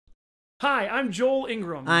Hi, I'm Joel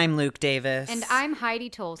Ingram. I'm Luke Davis. And I'm Heidi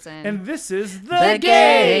Tolson. And this is The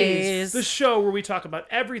Gays, the show where we talk about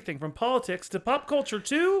everything from politics to pop culture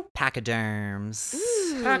to pachyderms.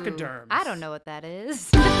 Ooh, pachyderms. I don't know what that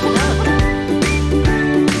is.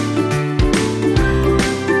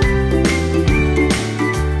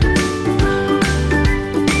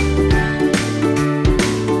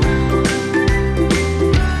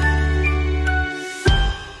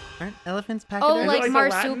 Aren't elephants pachyderms? Oh, like like a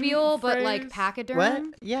marsupial, Latin but like phrase? pachyderm? What?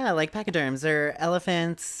 Yeah, like pachyderms. They're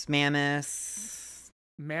elephants, mammoths.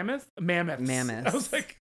 Mammoth? Mammoths. Mammoths. I was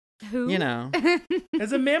like, Who? You know.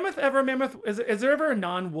 is a mammoth ever a mammoth? Is there ever a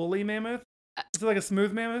non-woolly mammoth? Is it like a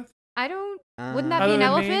smooth mammoth? I don't... Wouldn't that Other be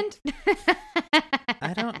an than me? elephant?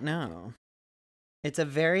 I don't know. It's a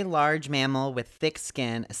very large mammal with thick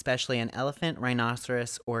skin, especially an elephant,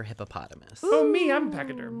 rhinoceros, or hippopotamus. Oh, me, I'm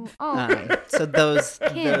pachyderm. Oh, So those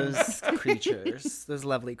Kim. creatures, those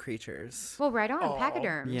lovely creatures. well, right on. Aw.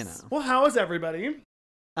 Pachyderms. You know. Well, how is everybody?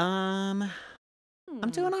 I'm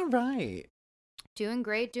doing all right. Doing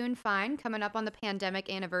great, doing fine. Coming up on the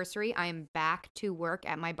pandemic anniversary, I am back to work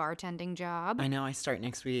at my bartending job. I know I start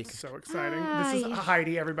next week. So exciting. This is Hi.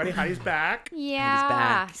 Heidi, everybody. Heidi's back. Yeah,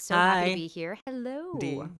 back. so happy Hi. to be here. Hello.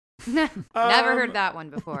 D. Never heard that one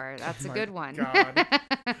before. That's a my good one. God.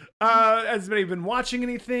 Has anybody been watching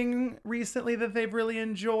anything recently that they've really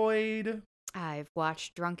enjoyed? I've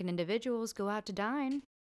watched drunken individuals go out to dine.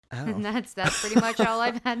 Oh. And that's pretty much all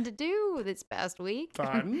I've had to do this past week.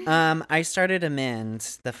 Fun. I started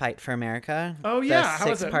Amend, The Fight for America. Oh, yeah. How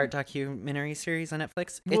The is it? 6-part documentary series on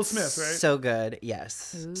Netflix. Will It's Smith, right? so good.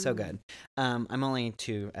 Yes. So Ooh. good. I'm only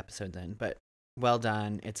 2 episodes in, but well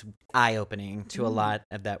done. It's eye-opening to a lot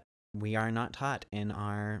of that we are not taught in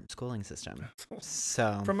our schooling system.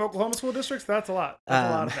 So From Oklahoma school districts, that's a lot. That's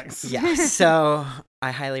a lot of things. Yeah. So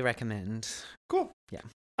I highly recommend. Cool. Yeah.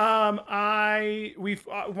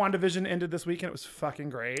 WandaVision ended this week and it was fucking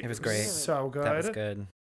great. It was great. So good. That was good.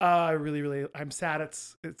 I'm sad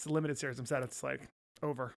it's a limited series. I'm sad it's like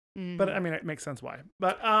over. Mhm. But I mean, it makes sense why.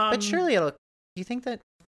 But Surely it'll. Do you think that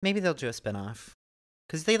maybe they'll do a spin-off?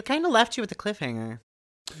 Because they kind of left you with a cliffhanger.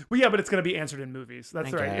 well, yeah, but it's going to be answered in movies.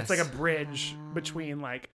 That's I right. It's like a guess. bridge between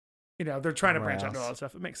they're trying to Where branch out into else? all that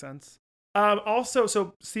stuff. It makes sense. Also,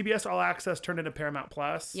 so CBS All Access turned into Paramount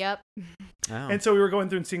Plus. Yep. Oh. And so we were going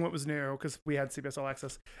through and seeing what was new because we had CBS All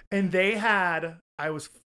Access, and they had. I was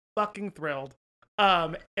fucking thrilled.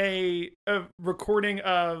 A recording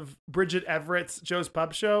of Bridget Everett's Joe's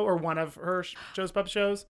Pub Show, or one of her Joe's Pub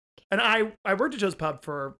shows, and I worked at Joe's Pub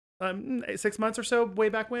for 6 months or so way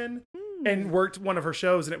back when, and worked one of her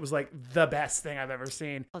shows, and it was like the best thing I've ever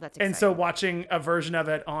seen. Oh, that's exciting. And so watching a version of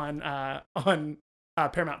it on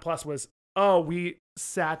Paramount Plus was. Oh, we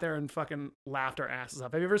sat there and fucking laughed our asses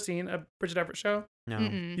off. Have you ever seen a Bridget Everett show? No.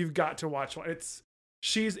 Mm-mm. You've got to watch one. It's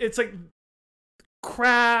like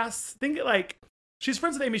crass. Think like she's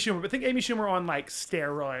friends with Amy Schumer, but think Amy Schumer on like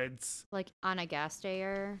steroids. Like Anna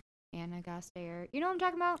Gasteyer. You know what I'm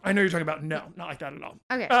talking about? I know you're talking about. No, not like that at all.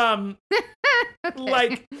 Okay. Okay.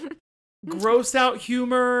 Like gross out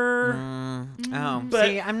humor. Oh, But-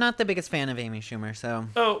 see, I'm not the biggest fan of Amy Schumer, so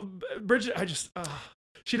Oh, Bridget,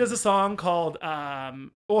 she does a song called,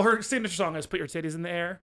 her signature song is Put Your Titties in the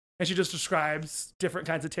Air. And she just describes different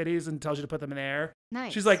kinds of titties and tells you to put them in the air.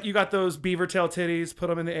 Nice. She's like, you got those beaver tail titties, put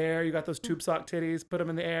them in the air. You got those tube sock titties, put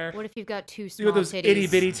them in the air. What if you've got two You small got those titties? itty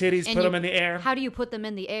bitty titties, And put you- them in the air. How do you put them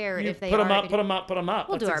in the air You if they put are... them up, put them up, put them up.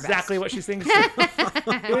 We'll That's do our exactly best. what she sings.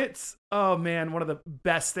 It's, oh man, one of the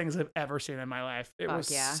best things I've ever seen in my life. It Fuck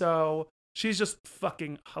was yeah. she's just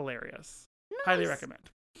fucking hilarious. Highly Nice.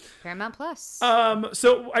 recommend. Paramount Plus.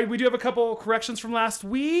 So we do have a couple corrections from last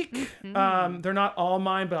week. Mhm. They're not all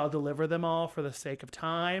mine, but I'll deliver them all for the sake of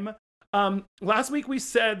time. Last week we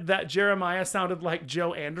said that Jeremiah sounded like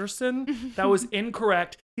Joe Anderson. That was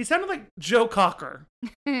incorrect. He sounded like Joe Cocker.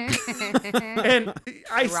 And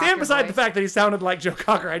I stand your beside the voice. fact that he sounded like Joe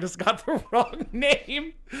Cocker. I just got the wrong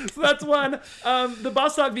name. So that's one. The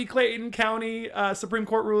Bostock v. Clayton County Supreme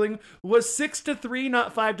Court ruling was 6-3,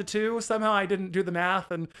 not 5-2. Somehow I didn't do the math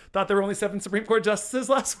and thought there were only 7 Supreme Court justices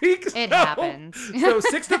last week. It happens. So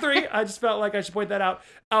 6-3. I just felt like I should point that out.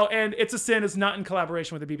 Oh, and It's a Sin is not in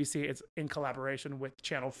collaboration with the BBC. It's in collaboration with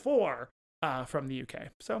Channel 4 from the UK.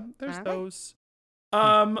 So there's All right. those.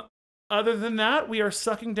 Other than that, we are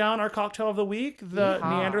sucking down our cocktail of the week, the Yeehaw.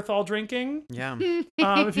 Neanderthal drinking. Yeah.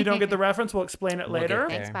 If you don't get the reference, we'll explain it We'll later.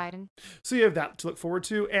 get Thanks, Biden. So you have that to look forward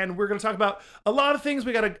to. And we're going to talk about a lot of things.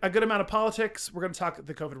 We got a good amount of politics. We're going to talk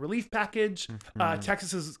the COVID relief package,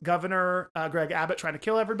 Texas's Governor Greg Abbott trying to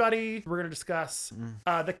kill everybody. We're going to discuss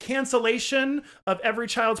the cancellation of every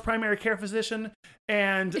child's primary care physician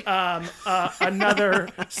and another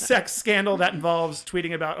sex scandal that involves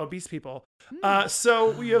tweeting about obese people.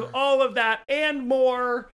 So we have all of that and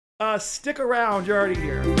more. Stick around. You're already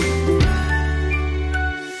here.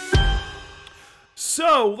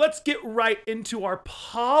 So let's get right into our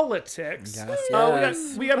politics.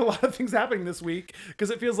 Yes. We got a lot of things happening this week because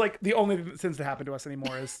it feels like the only thing that seems to happen to us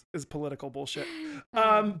anymore is political bullshit.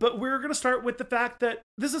 But we're going to start with the fact that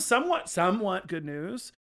this is somewhat good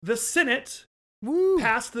news. The Senate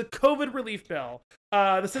passed the COVID relief bill.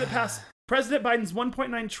 The Senate passed President Biden's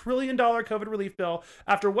 $1.9 trillion COVID relief bill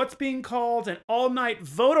after what's being called an all-night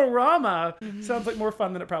vote-orama. Sounds like more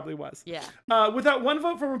fun than it probably was. Yeah. Without one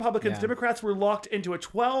vote from Republicans, Democrats were locked into a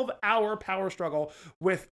 12-hour power struggle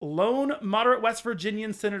with lone moderate West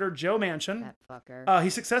Virginian Senator Joe Manchin. That fucker. He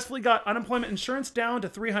successfully got unemployment insurance down to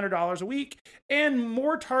 $300 a week and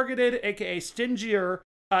more targeted, aka stingier,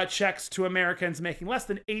 checks to Americans making less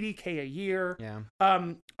than $80K a year.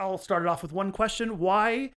 Yeah. I'll start it off with one question.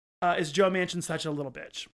 Why is Joe Manchin such a little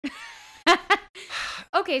bitch?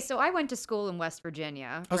 Okay, so I went to school in West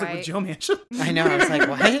Virginia. I was like, with Joe Manchin? I know. I was like,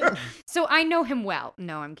 what? So I know him well.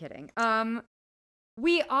 No, I'm kidding.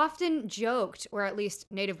 We often joked, or at least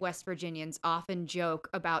native West Virginians often joke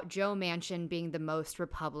about Joe Manchin being the most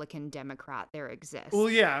Republican Democrat there exists. Well,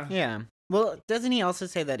 yeah. Yeah. Well, doesn't he also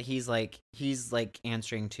say that he's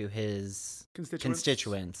answering to his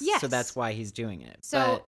constituents? Yes. So that's why he's doing it.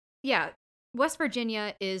 So, yeah, West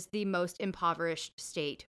Virginia is the most impoverished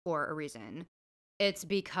state for a reason. It's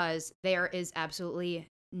because there is absolutely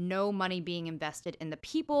no money being invested in the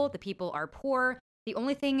people. The people are poor. The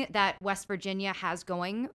only thing that West Virginia has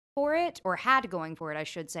going for it, or had going for it, I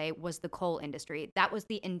should say, was the coal industry. That was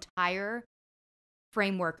the entire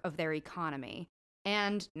framework of their economy.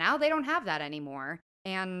 And now they don't have that anymore.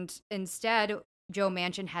 And instead, Joe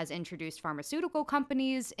Manchin has introduced pharmaceutical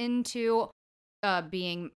companies into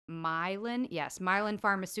being Mylan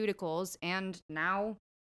Pharmaceuticals. And now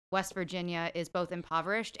West Virginia is both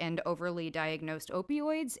impoverished and overly diagnosed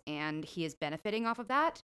opioids, and he is benefiting off of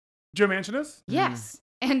that. Joe Manchin is? Yes.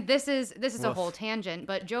 And this is a whole tangent,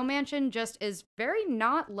 but Joe Manchin just is very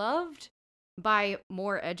not loved by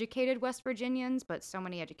more educated West Virginians, but so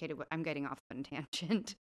many educated. I'm getting off on a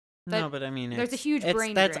tangent. No, but I mean, there's a huge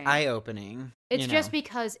brain that's drain. eye-opening. It's just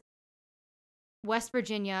because West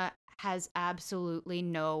Virginia has absolutely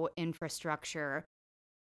no infrastructure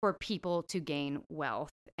for people to gain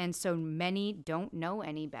wealth, and so many don't know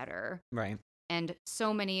any better. Right. And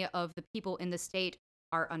so many of the people in the state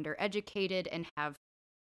are undereducated and have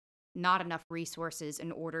not enough resources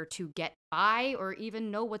in order to get by or even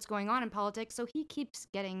know what's going on in politics, so he keeps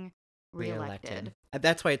getting reelected.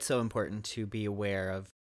 That's why it's so important to be aware of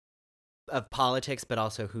politics, but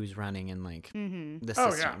also who's running and the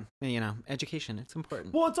system. You know, education, it's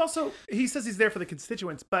important. Well, it's also, he says he's there for the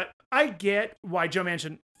constituents, but I get why Joe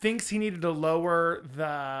Manchin thinks he needed to lower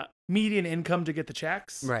the median income to get the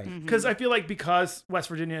checks. Right. Because I feel like because West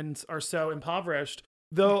Virginians are so impoverished,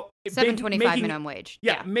 though $7.25 minimum wage.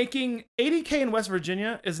 Yeah, making $80K in West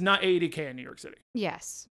Virginia is not $80K in New York City.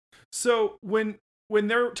 Yes. So when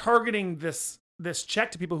they're targeting this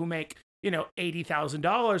check to people who make,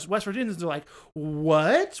 $80,000, West Virginians are like,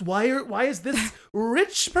 what? Why is this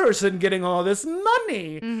rich person getting all this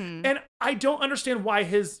money? Mm-hmm. And I don't understand why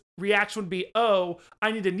his reaction would be, oh,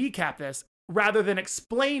 I need to kneecap this, rather than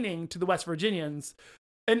explaining to the West Virginians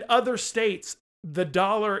in other states, the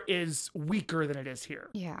dollar is weaker than it is here.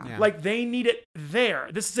 Yeah. Like they need it there.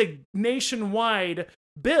 This is a nationwide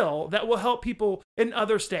bill that will help people in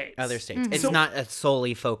other states. Mm-hmm. It's not a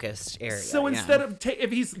solely focused area. So instead of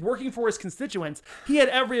if he's working for his constituents, he had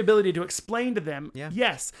every ability to explain to them,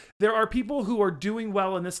 yes, there are people who are doing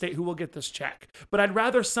well in this state who will get this check. But I'd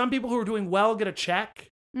rather some people who are doing well get a check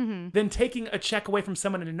than taking a check away from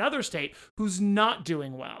someone in another state who's not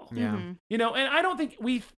doing well. Yeah. And I don't think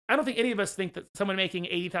any of us think that someone making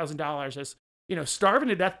 $80,000 is, starving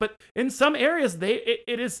to death, but in some areas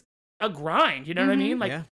it is a grind, you know what I mean?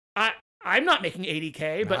 Like I'm not making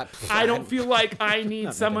 $80K, but I don't feel like I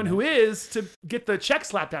need someone who is to get the check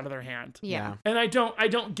slapped out of their hand. Yeah. And I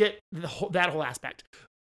don't get that whole aspect.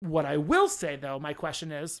 What I will say though, my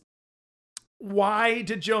question is, why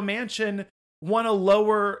did Joe Manchin want to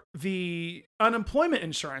lower the unemployment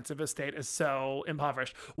insurance if a state is so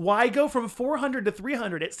impoverished? Why go from 400 to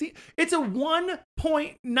 300? It's a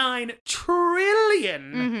 1.9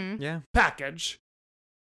 trillion package.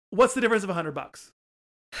 What's the difference of $100?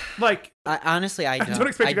 Like, honestly, I don't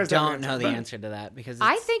expect you guys to don't know the answer to that because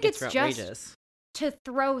I think it's outrageous. just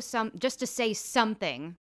to just to say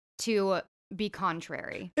something to be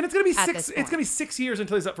contrary. And it's gonna be It's gonna be 6 years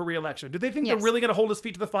until he's up for re-election. Do they think they're really gonna hold his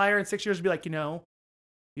feet to the fire in 6 years and be like,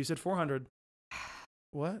 you said 400.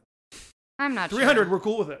 What? I'm not 300. sure. We're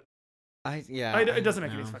cool with it. It doesn't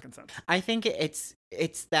make any fucking sense. I think it's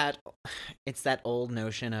that old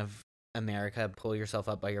notion of America, pull yourself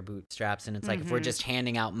up by your bootstraps, and it's like if we're just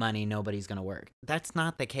handing out money, nobody's gonna work. That's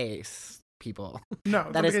not the case, people.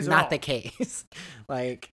 No, that is not the case.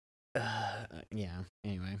 Like,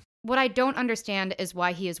 Anyway, what I don't understand is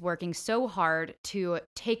why he is working so hard to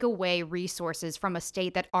take away resources from a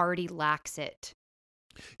state that already lacks it.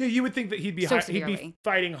 Yeah, you would think that he'd be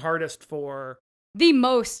fighting hardest for the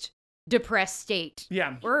most depressed state.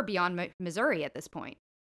 Yeah, we're beyond Missouri at this point.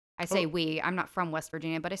 I say I'm not from West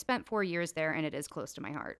Virginia, but I spent 4 years there, and it is close to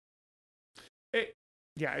my heart.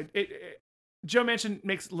 Joe Manchin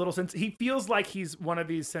makes little sense. He feels like he's one of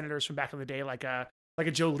these senators from back in the day, like a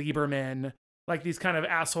Joe Lieberman, like these kind of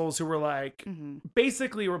assholes who were like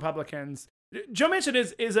basically Republicans. Joe Manchin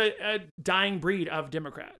is a dying breed of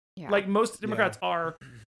Democrat. Yeah. Like most Democrats are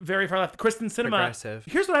very far left. Kristen Sinema.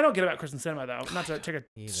 Here's what I don't get about Kristen Sinema, though. Not to take a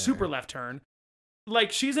super left turn.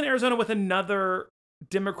 Like, she's in Arizona with another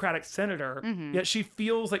Democratic senator, yet she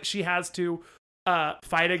feels like she has to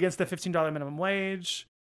fight against the $15 minimum wage.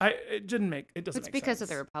 It doesn't make sense. It's because of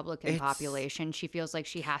the Republican population. She feels like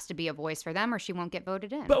she has to be a voice for them or she won't get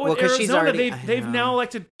voted in. But with Arizona, they've now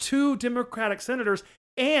elected 2 Democratic senators,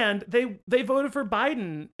 and they voted for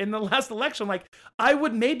Biden in the last election. Like, I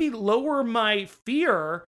would maybe lower my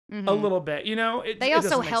fear a little bit, They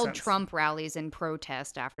also held Trump rallies in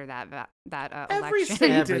protest after that Every election.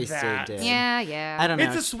 state did that. Yeah. I don't know.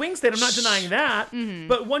 It's a swing state. I'm not denying that.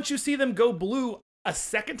 But once you see them go blue a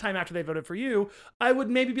second time after they voted for you, I would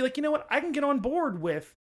maybe be like, you know what? I can get on board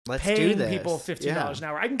with paying people $15 an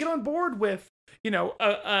hour. I can get on board with,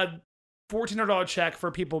 a $1,400 check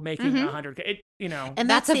for people making $100K. And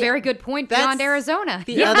that's a very good point beyond Arizona.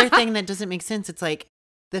 The other thing that doesn't make sense, it's like,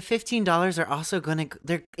 the $15 are also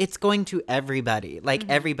it's going to everybody. Like,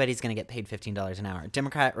 everybody's going to get paid $15 an hour.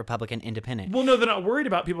 Democrat, Republican, Independent. Well, no, they're not worried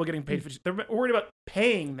about people getting paid $15. They're worried about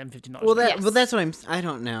paying them $15. Well, that's what I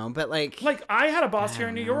don't know. But like I had a boss here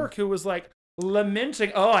in New York who was like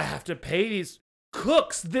lamenting, I have to pay these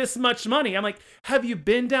cooks this much money. I'm like, have you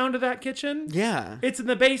been down to that kitchen? Yeah. It's in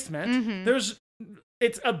the basement.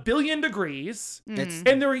 It's 1 billion degrees.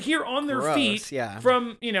 And they're here on their feet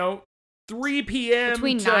from, 3 p.m.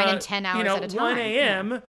 between 9 and 10 hours at a time. 1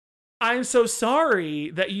 a.m. Yeah. I'm so sorry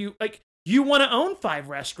that you want to own 5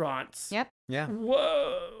 restaurants. Yep. Yeah.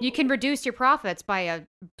 Whoa. You can reduce your profits by a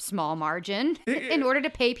small margin in order to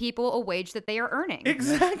pay people a wage that they are earning.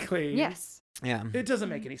 Exactly. Yes. Yeah. It doesn't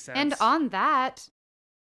make any sense. And on that,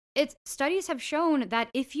 studies have shown that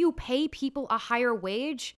if you pay people a higher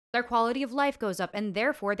wage, their quality of life goes up, and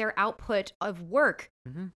therefore their output of work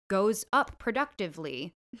goes up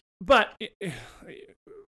productively. But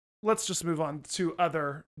let's just move on to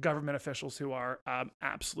other government officials who are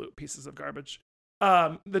absolute pieces of garbage.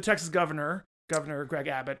 The Texas Governor Greg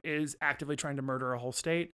Abbott, is actively trying to murder a whole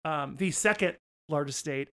state. The second largest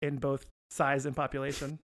state in both size and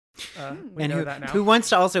population. We know that now. Who wants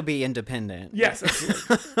to also be independent. Yes,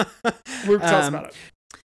 absolutely. Tell us about it.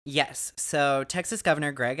 Yes. So Texas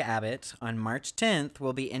Governor Greg Abbott on March 10th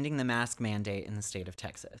will be ending the mask mandate in the state of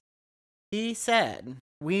Texas. He said,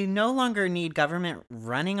 "We no longer need government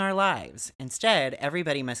running our lives. Instead,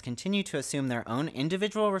 everybody must continue to assume their own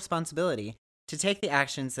individual responsibility to take the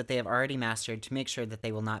actions that they have already mastered to make sure that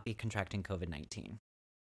they will not be contracting COVID-19.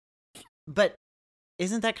 But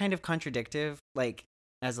isn't that kind of contradictive, like,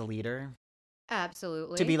 as a leader?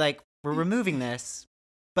 Absolutely. To be like, we're removing this,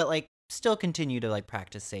 but, like, still continue to, like,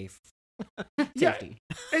 practice safety. Yeah,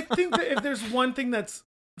 I think that if there's one thing that's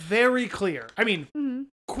very clear, I mean,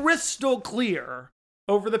 crystal clear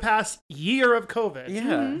over the past year of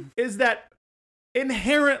COVID, is that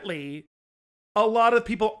inherently a lot of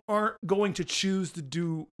people aren't going to choose to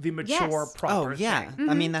do the mature, proper thing.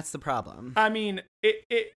 I mean, that's the problem. I mean,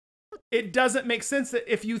 it doesn't make sense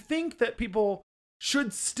that if you think that people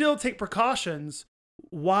should still take precautions,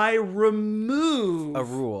 why remove a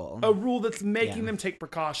rule that's making them take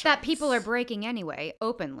precautions that people are breaking anyway,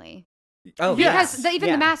 openly? Oh, because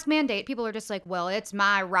even the mask mandate, people are just like, well, it's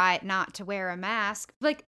my right not to wear a mask.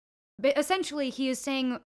 Like, essentially, he is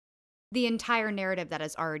saying the entire narrative that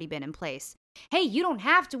has already been in place. Hey, you don't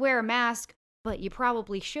have to wear a mask, but you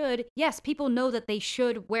probably should. Yes, people know that they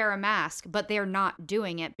should wear a mask, but they're not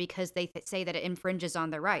doing it because they say that it infringes on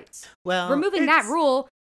their rights. Well, removing that rule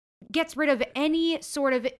gets rid of any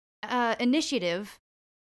sort of initiative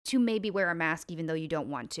to maybe wear a mask even though you don't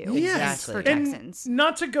want to. Yes. For Texans. And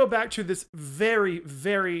not to go back to this very,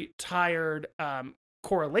 very tired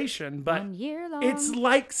correlation, but 1 year long. it's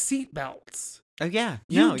like seatbelts. Oh, yeah.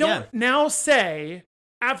 You don't now say,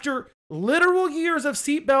 after literal years of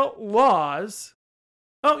seatbelt laws,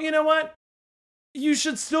 oh, you know what? You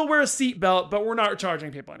should still wear a seatbelt, but we're not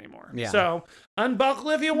charging people anymore. Yeah. So unbuckle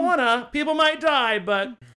if you wanna. People might die,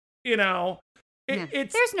 but, you know,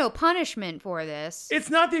 it's... There's no punishment for this. It's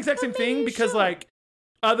not the exact same thing because, like,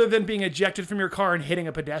 other than being ejected from your car and hitting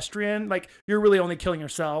a pedestrian, like, you're really only killing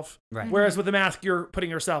yourself. Right. Whereas with a mask, you're putting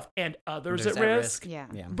yourself and others at risk. Yeah.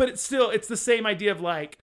 But it's the same idea of,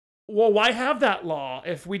 like, well, why have that law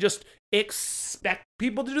if we just expect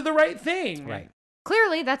people to do the right thing? Right.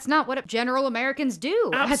 Clearly, that's not what general Americans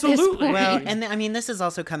do. Absolutely. At this point. Well, and I mean, this is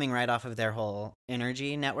also coming right off of their whole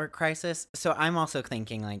energy network crisis. So I'm also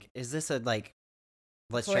thinking, like, is this a, like,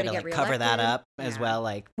 let's Ploy try to to, get like, cover that reelected? up as well,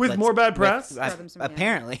 like... With more bad press?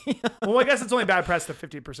 Apparently. Well, I guess it's only bad press to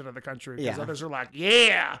 50% of the country because Yeah. others are like,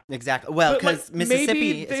 yeah. Exactly. Well, But, like, because Mississippi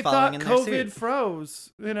maybe is they following thought in their COVID suit.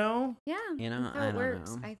 froze, you know? Yeah. You know, That's how I it don't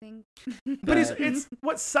works, know. I think. But it's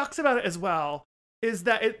what sucks about it as well is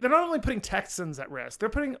that they're not only putting Texans at risk, they're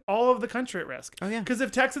putting all of the country at risk. Oh, yeah. Because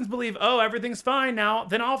if Texans believe, oh, everything's fine now,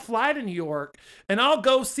 then I'll fly to New York and I'll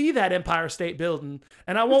go see that Empire State Building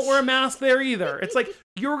and I won't wear a mask there either. It's like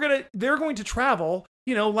they're going to travel,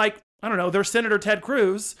 you know, like, I don't know, they're Senator Ted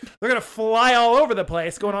Cruz. They're going to fly all over the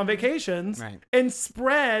place going on vacations and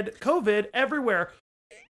spread COVID everywhere.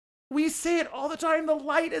 We say it all the time. The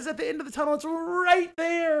light is at the end of the tunnel. It's right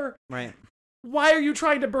there. Right. Why are you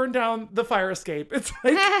trying to burn down the fire escape? It's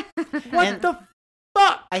like, what the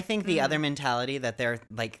fuck? I think the other mentality that they're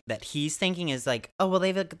like that he's thinking is like, oh well,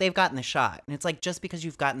 they've gotten the shot, and it's like just because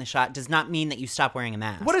you've gotten the shot does not mean that you stop wearing a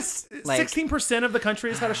mask. What is 16% of the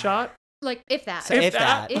country has had a shot? Like, if that. So if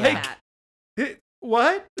that.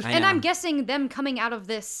 What? And I'm guessing them coming out of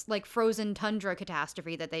this, like, frozen tundra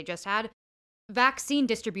catastrophe that they just had, vaccine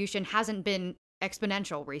distribution hasn't been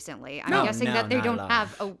exponential recently. I'm guessing that they don't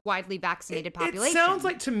have a widely vaccinated population. It sounds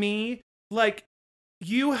like to me like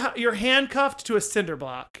you're handcuffed to a cinder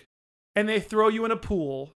block and they throw you in a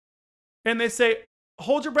pool and they say,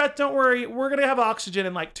 hold your breath, don't worry, we're going to have oxygen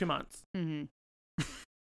in like 2 months. Mm-hmm.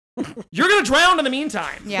 You're going to drown in the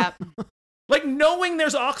meantime. Yeah. Like, knowing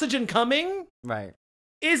there's oxygen coming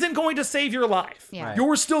isn't going to save your life. Yeah. Right.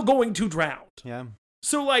 You're still going to drown. Yeah.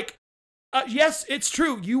 So, like, yes, it's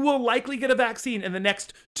true. You will likely get a vaccine in the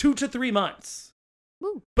next 2 to 3 months.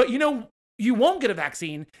 Woo. But, you know, you won't get a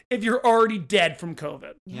vaccine if you're already dead from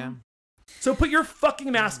COVID. Yeah. So put your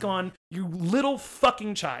fucking mask on, you little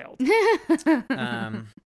fucking child.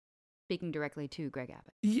 Speaking directly to Greg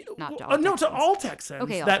Abbott. Not to all Texans. No, to all Texans all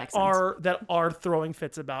that Texans. are throwing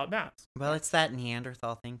fits about masks. Well, it's that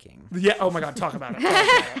Neanderthal thinking. Yeah. Oh my God. Talk about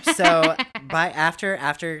it. So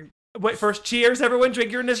after. Wait. First, cheers, everyone!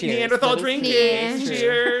 Drink your Neanderthal drinking.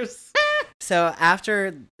 Cheers. So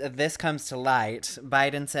after this comes to light,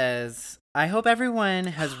 Biden says, "I hope everyone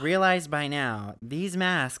has realized by now these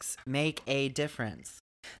masks make a difference.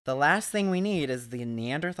 The last thing we need is the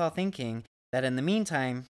Neanderthal thinking that in the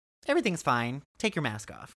meantime." Everything's fine. Take your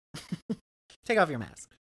mask off. Take off your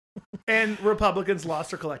mask. And Republicans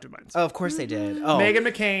lost their collective minds. Oh, of course they did. Oh. Meghan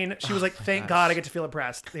McCain, she was like, thank God I get to feel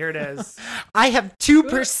oppressed. Here it is. I have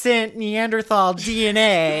 2% Neanderthal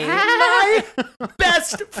DNA. My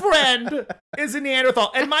best friend is a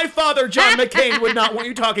Neanderthal. And my father, John McCain, would not want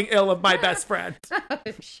you talking ill of my best friend. Oh,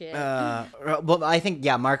 shit. Well, I think,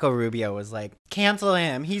 Marco Rubio was like, cancel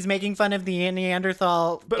him. He's making fun of the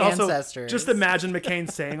Neanderthal ancestors. Also, just imagine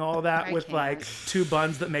McCain saying all that with like 2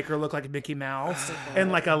 buns that make her look like Mickey Mouse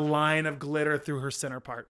and like a line of glitter through her center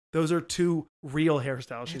part. Those are 2 real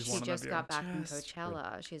hairstyles she's She wanted to do. just got back from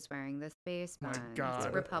Coachella. She's wearing this face bun. God.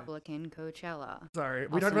 It's Republican Coachella. Sorry.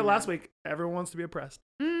 We talked about it last week. Everyone wants to be oppressed.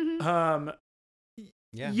 Mm-hmm.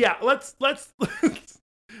 Yeah, let's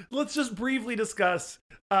just briefly discuss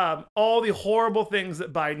all the horrible things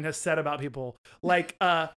that Biden has said about people. Like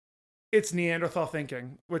it's Neanderthal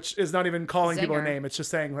thinking, which is not even calling people a name. It's just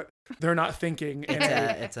saying that they're not thinking in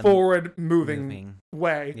a forward-moving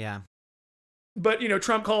way. Yeah. But, you know,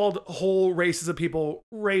 Trump called whole races of people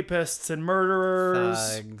rapists and murderers.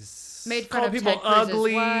 Thugs. Made fun Called of people Ted Cruz's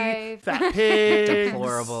ugly, wife. fat pigs.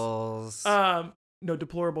 Deplorables. No,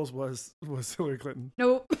 deplorables was Hillary Clinton.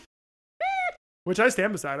 Nope. which I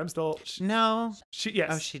stand beside. I'm still. No. Yes.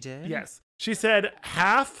 Oh, she did? Yes. She said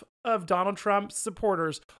half of Donald Trump's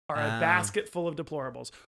supporters are a basket full of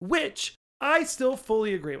deplorables, which I still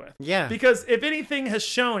fully agree with. Yeah. Because if anything has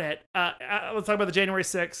shown it, let's talk about the January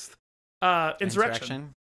 6th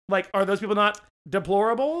insurrection. Like, are those people not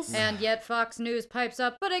deplorables? And yet Fox News pipes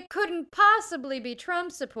up, but it couldn't possibly be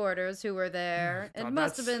Trump supporters who were there. God, it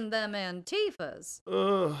must have been them Antifas.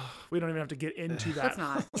 Ugh, we don't even have to get into that. Let's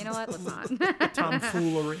not. You know what? Let's not.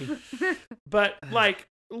 Tomfoolery. But, like,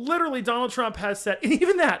 literally Donald Trump has said, and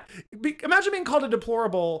even that, imagine being called a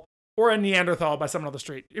deplorable or a Neanderthal by someone on the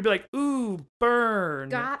street. You'd be like, ooh, burn.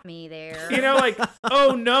 Got me there. You know, like,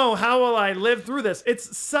 oh no, how will I live through this?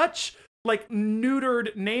 It's such like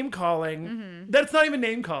neutered name calling that's not even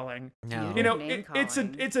name calling. No. You know, it's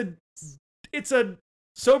a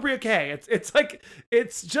sobriquet. It's like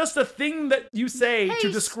it's just a thing that you say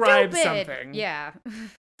to describe something. Yeah.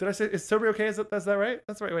 Did I say is sobriquet? Is that right?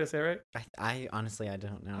 That's the right way to say it, right? I honestly I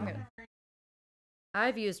don't know.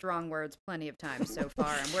 I've used wrong words plenty of times so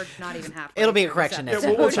far, and we're not even halfway. It'll be a correction next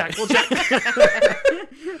time. We'll check.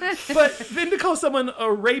 But then to call someone a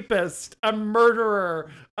rapist, a murderer,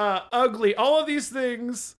 ugly, all of these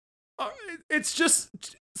things, it's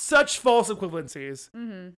just such false equivalencies.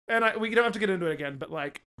 And we don't have to get into it again, but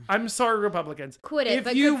like, I'm sorry, Republicans. Quit it.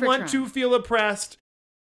 If you want to feel oppressed,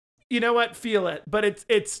 you know what? Feel it. But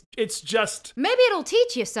it's just... Maybe it'll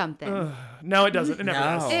teach you something. No, it doesn't. It never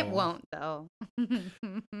does. It won't, though.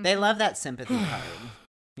 They love that sympathy card.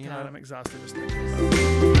 God, I'm exhausted just thinking about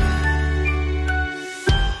it.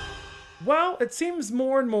 Well, it seems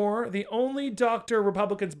more and more the only doctor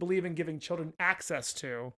Republicans believe in giving children access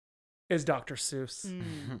to is Dr. Seuss.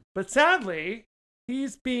 But sadly,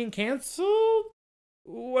 he's being canceled.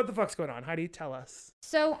 What the fuck's going on? Heidi, tell us.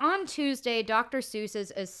 So on Tuesday, Dr.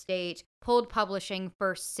 Seuss's estate pulled publishing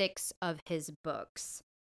for 6 of his books.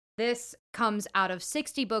 This comes out of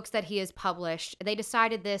 60 books that he has published. They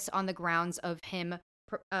decided this on the grounds of him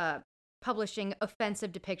publishing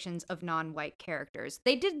offensive depictions of non-white characters.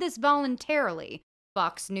 They did this voluntarily.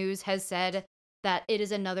 Fox News has said that it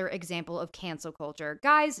is another example of cancel culture.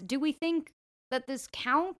 Guys, do we think that this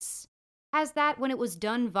counts as that when it was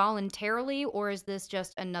done voluntarily, or is this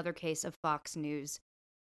just another case of Fox News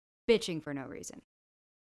bitching for no reason?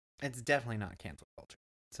 It's definitely not cancel culture.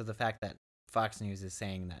 So the fact that Fox News is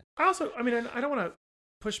saying that. Also, I mean, I don't want to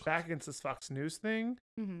push back against this Fox News thing,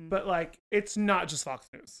 but like, it's not just Fox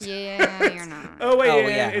News. Yeah, you're not.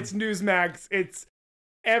 It's Newsmax. It's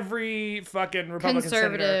every fucking Republican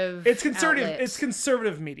conservative senator. It's conservative. outlet. It's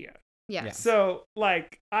conservative media. Yeah. So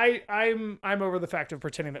like, I'm over the fact of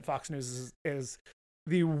pretending that Fox News is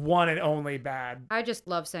the one and only bad. I just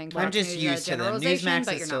love saying Fox I'm just News used to them. generalization, Newsmax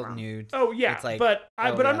but is you're still not wrong. nude. Oh yeah, it's like, but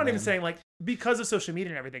I'm not even 11. saying like because of social media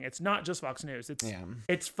and everything. It's not just Fox News.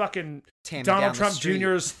 It's fucking Tammy Donald down the Trump street.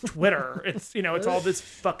 Jr.'s Twitter. It's it's all this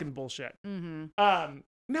fucking bullshit. No,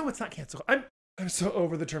 it's not cancel. I'm so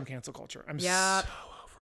over the term cancel culture. I'm so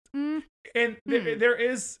over it. And there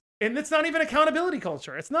is, and it's not even accountability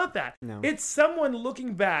culture. It's not that. No. It's someone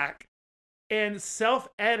looking back and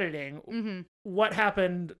self-editing what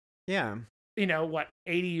happened. Yeah. 80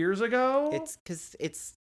 years ago? It's because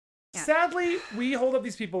it's... Sadly, we hold up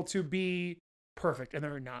these people to be perfect, and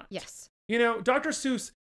they're not. Yes. Dr.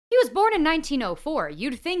 Seuss... He was born in 1904.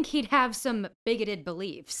 You'd think he'd have some bigoted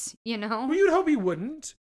beliefs, Well, you'd hope he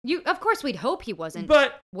wouldn't. Of course, we'd hope he wasn't.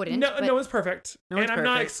 But wouldn't. No one's perfect. No one's I'm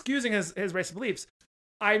not perfect. excusing his racist beliefs.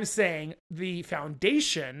 I'm saying the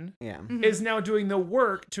foundation Yeah. is now doing the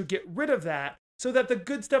work to get rid of that so that the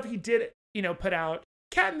good stuff he did, put out,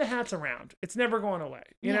 Cat in the Hat's around. It's never going away,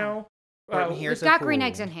 you know? We've got green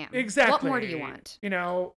eggs and ham. Exactly. What more do you want?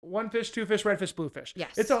 One fish, two fish, red fish, blue fish.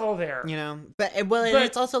 Yes. It's all there. But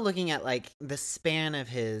it's also looking at like the span of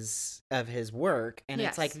his work, and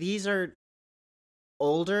it's like these are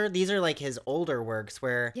older. These are like his older works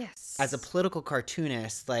where as a political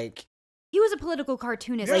cartoonist, like he was a political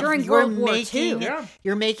cartoonist like, during World War II. Yeah.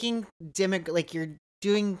 You're making you're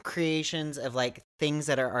doing creations of like things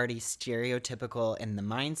that are already stereotypical in the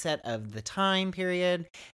mindset of the time period,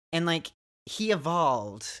 and like he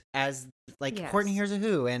evolved as like Courtney Here's a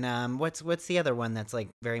Who, and what's the other one that's like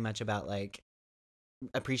very much about like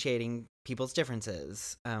appreciating people's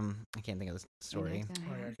differences. I can't think of the story. I can't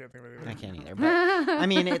think of it either. I can't either. But I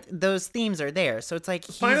mean, those themes are there, so it's like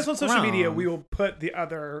find us on social media. We will put the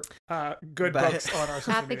other good books on our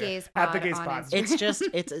social at the media. Gays Pod At the Gays on Pod. Instagram.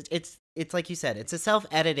 It's just it's like you said. It's a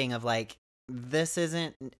self-editing of like this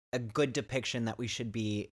isn't a good depiction that we should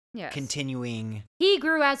be Yes. continuing. He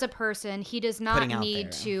grew as a person. He does not Putting out need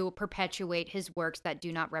there. to perpetuate his works that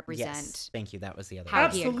do not represent Yes, thank you. That was the other how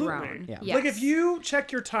one. he had Absolutely. grown. Yeah. Yes. Like if you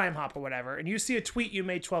check your time hop or whatever, and you see a tweet you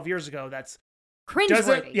made 12 years ago that's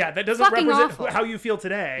cringeworthy. that doesn't Fucking represent awful. how you feel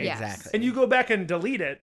today. Yes. Exactly. And you go back and delete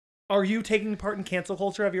it. Are you taking part in cancel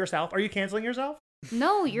culture of yourself? Are you canceling yourself?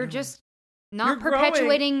 No, you're just not You're growing.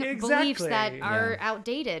 perpetuating beliefs Exactly. that Yeah. are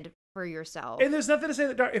outdated for yourself. And there's nothing to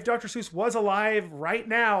say that if Dr. Seuss was alive right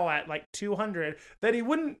now at like 200, that he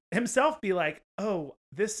wouldn't himself be like, oh,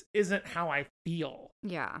 this isn't how I feel.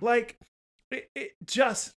 Yeah. Like, it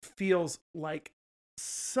just feels like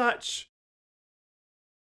such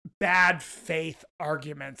bad faith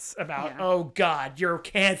arguments about, Yeah. oh God, you're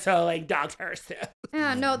canceling Dr. Seuss.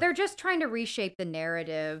 Yeah, no, they're just trying to reshape the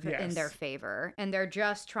narrative in Yes. their favor. And they're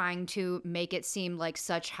just trying to make it seem like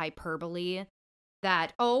such hyperbole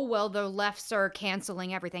that, oh, well, the lefts are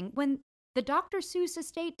canceling everything. When the Dr. Seuss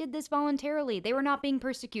estate did this voluntarily, they were not being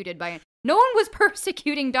persecuted by it. No one was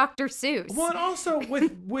persecuting Dr. Seuss. Well, and also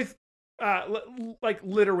with like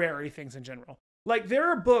literary things in general. Like there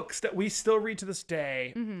are books that we still read to this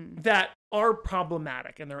day Mhm. that are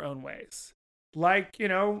problematic in their own ways. Like, you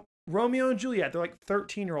know, Romeo and Juliet, they're like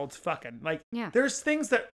 13-year-olds fucking. Like Yeah. there's things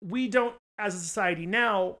that we don't as a society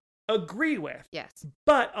now agree with. Yes.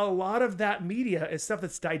 But a lot of that media is stuff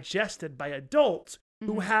that's digested by adults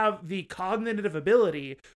who Mhm. have the cognitive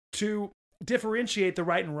ability to differentiate the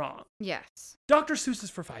right and wrong. Yes. Dr. Seuss is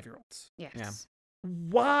for 5-year-olds. Yes. Yeah.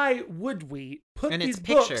 Why would we put And these it's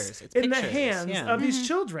books pictures. It's in the pictures, hands yeah. of these Mhm.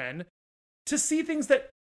 children to see things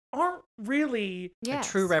that aren't really Yes.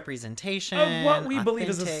 A true representation of what we believe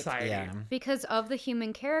as a authentic- society? Yeah. Because of the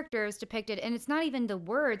human characters depicted, and it's not even the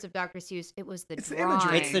words of Dr. Seuss, it was the It's the drawings.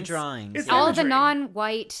 imagery. It's the drawings. It's yeah. All of the imagery.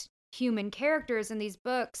 non-white human characters in these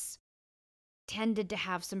books tended to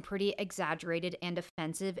have some pretty exaggerated and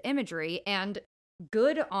offensive imagery, and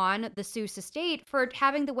good on the Seuss estate for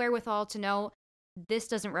having the wherewithal to know this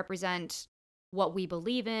doesn't represent what we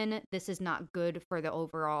believe in. This is not good for the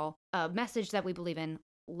overall message that we believe in.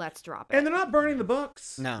 Let's drop it. And they're not burning the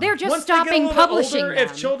books. No. They're just Once they get a stopping little bit publishing older, them.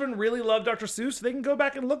 if children really love Dr. Seuss, they can go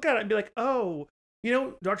back and look at it and be like, oh, you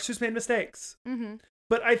know, Dr. Seuss made mistakes. Mm-hmm.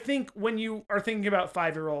 But I think when you are thinking about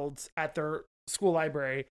 5-year-olds at their school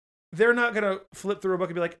library, they're not going to flip through a book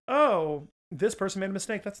and be like, oh, this person made a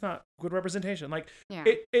mistake. That's not good representation. Like, Yeah.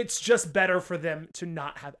 it's just better for them to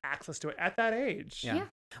not have access to it at that age. Yeah. Yeah.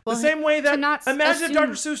 Well, The same way that, not imagine if assume-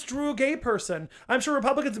 Dr. Seuss drew a gay person. I'm sure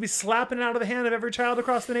Republicans would be slapping it out of the hand of every child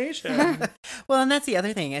across the nation. well, and that's the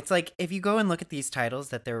other thing. It's like if you go and look at these titles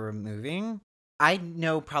that they're removing, I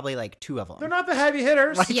know probably like 2 of them. They're not the heavy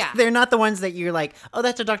hitters. Like, Yeah. They're not the ones that you're like, oh,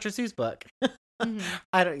 that's a Dr. Seuss book. Mhm.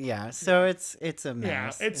 I don't. Yeah. So it's a Yeah,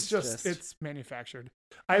 mess. it's just it's manufactured.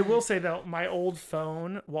 I will say though, my old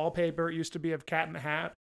phone wallpaper used to be of Cat in the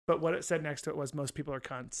Hat, but what it said next to it was "Most people are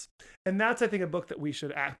cunts," and that's I think a book that we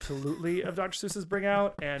should absolutely of Dr. Seuss's bring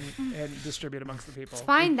out and distribute amongst the people.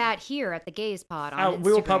 Find that here at the Gaze Pod on Instagram.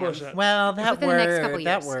 We will publish it. Well, that Within the next couple word,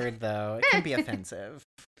 that years. word though, it can be offensive.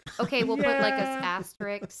 Okay, we'll put like a Yeah.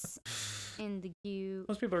 asterisk in the queue.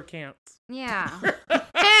 Most people are cants. Yeah.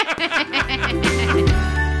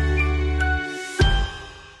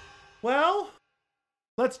 Well,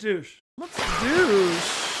 let's douche. Let's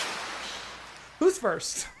douche. Who's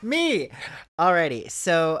first? Me. Alrighty.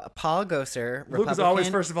 So Paul Gosar, Republican. Luke is always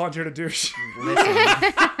first to volunteer to douche. Listen,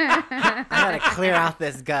 I gotta clear out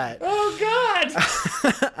this gut. Oh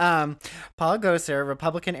God! Paul Gosar,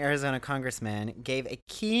 Republican Arizona congressman, gave a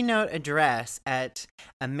keynote address at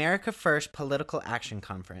America First Political Action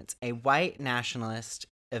Conference, a white nationalist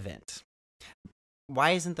event.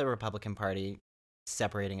 Why isn't the Republican Party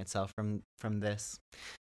separating itself from this?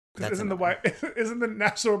 That's Isn't the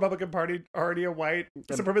National Republican Party already a white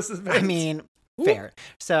supremacist base? I mean, fair.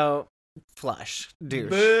 So, flush, douche.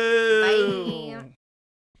 Boo. Bye.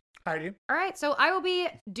 Heidi. All right, so I will be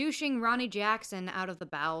douching Ronnie Jackson out of the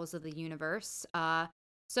bowels of the universe.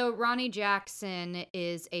 So Ronnie Jackson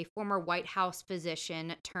is a former White House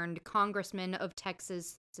physician turned congressman of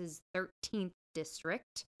Texas's 13th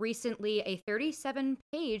district. Recently, a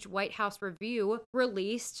 37-page White House review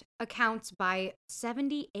released accounts by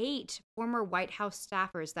 78 former White House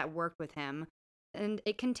staffers that worked with him. And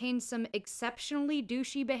it contains some exceptionally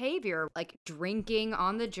douchey behavior, like drinking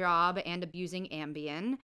on the job and abusing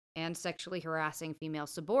Ambien, and sexually harassing female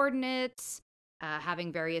subordinates,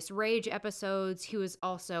 having various rage episodes. He was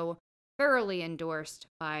also thoroughly endorsed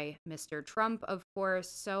by Mr. Trump, of course.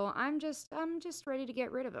 So I'm just ready to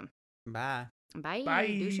get rid of him. Bye. Bye. Bye.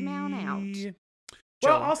 Douche him out. Well,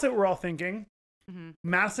 Joe. I'll say what we're all thinking. Mhm.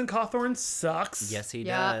 Madison Cawthorn sucks. Yes, he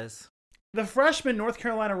Yeah. does. The freshman North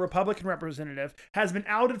Carolina Republican representative has been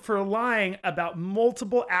outed for lying about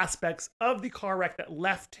multiple aspects of the car wreck that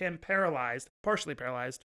left him partially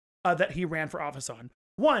paralyzed, that he ran for office on.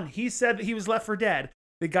 One, he said that he was left for dead.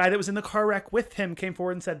 The guy that was in the car wreck with him came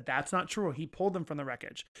forward and said that's not true. He pulled him from the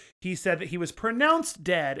wreckage. He said that he was pronounced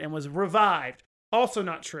dead and was revived. Also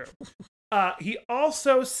not true. He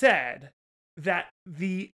also said that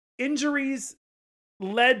the injuries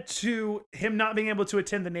led to him not being able to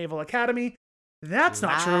attend the Naval Academy. That's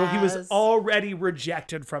not true. He was already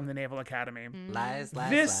rejected from the Naval Academy. Lies.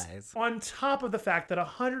 This, on top of the fact that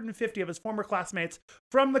 150 of his former classmates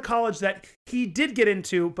from the college that he did get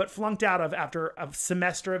into but flunked out of after a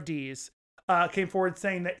semester of D's, came forward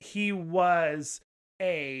saying that he was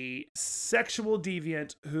a sexual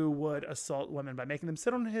deviant who would assault women by making them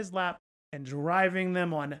sit on his lap and driving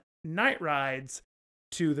them on night rides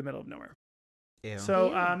to the middle of nowhere. Ew. So,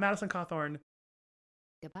 Madison Cawthorn,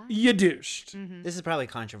 Goodbye. you douched. Mm-hmm. This is probably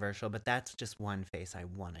controversial, but that's just one face I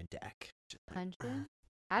want to deck. Punch in?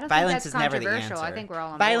 I don't Violence think is that's never the controversial. answer. I think we're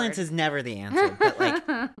all on Violence board. is never the answer, but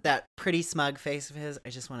like that pretty smug face of his, I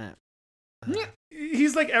just want to.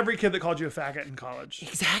 He's like every kid that called you a faggot in college.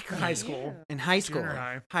 Exactly. High school. In high school. Junior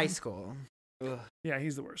high. High school. Ugh. Yeah,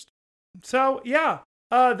 he's the worst. So, yeah,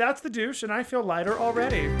 that's the douche, and I feel lighter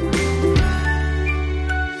already.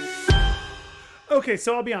 Okay,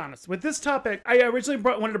 so I'll be honest. With this topic, I originally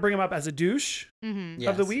wanted to bring him up as a douche Mm-hmm.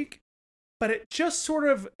 of the Yes. week, but it just sort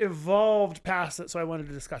of evolved past it, so I wanted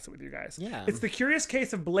to discuss it with you guys. Yeah. It's the curious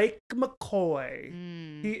case of Blake Mccoy.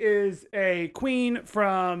 Mm. He is a queen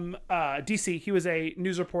from DC. He was a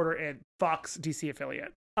news reporter at Fox DC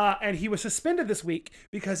affiliate. And he was suspended this week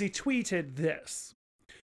because he tweeted this.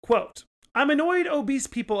 Quote, I'm annoyed obese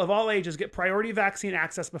people of all ages get priority vaccine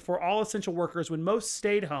access before all essential workers when most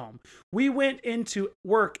stayed home. We went into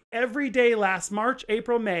work every day last March,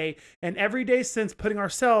 April, May, and every day since putting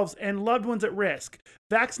ourselves and loved ones at risk.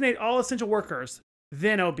 Vaccinate all essential workers,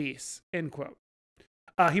 then obese, end quote.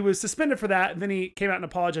 He was suspended for that, and then he came out and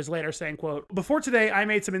apologized later, saying, quote, before today, I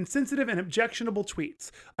made some insensitive and objectionable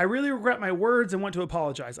tweets. I really regret my words and want to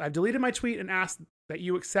apologize. I've deleted my tweet and asked that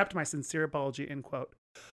you accept my sincere apology, end quote.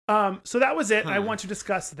 So that was it. I want to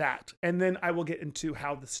discuss that, and then I will get into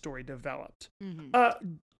how the story developed. Mm-hmm.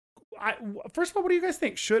 First of all, what do you guys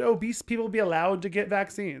think? Should obese people be allowed to get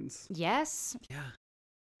vaccines? Yes. Yeah.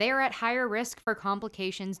 They are at higher risk for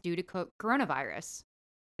complications due to coronavirus.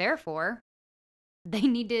 Therefore, they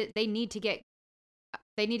need to get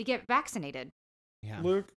vaccinated. Yeah.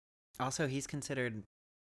 Luke? Also, he's considered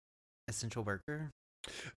essential worker.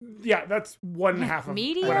 Yeah, that's one half of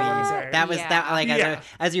Media? what I want to say. That was Yeah. that like Yeah.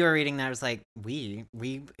 as you were reading that, I was like,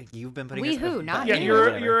 you've been putting We us who, above- not Yeah, you. anyway,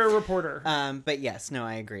 whatever. you're a reporter. But yes, no,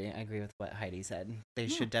 I agree. I agree with what Heidi said. They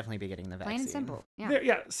should definitely be getting the vaccine. Plain and simple. Yeah.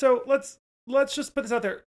 Yeah. So let's just put this out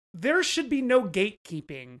there. There should be no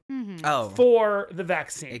gatekeeping Mm-hmm. Oh, for the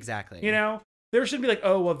vaccine. exactly. You know, there shouldn't be like,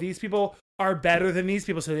 oh, well, these people are better than these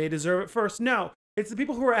people, so they deserve it first. No, it's the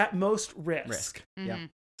people who are at most risk. Yeah. Mm-hmm.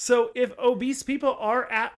 So if obese people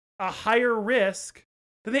are at a higher risk,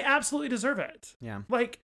 then they absolutely deserve it. Yeah.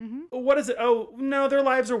 Like, Mm-hmm. what is it? Oh, no, their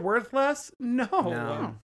lives are worth less? No.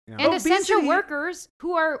 No. Yeah. And essential Obesity- workers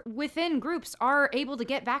who are within groups are able to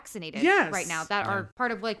get vaccinated Yes. right now that Yeah. are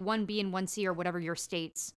part of like 1B and 1C or whatever your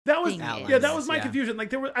state's That was thing Outlines. is. yeah, that was my Yeah. confusion.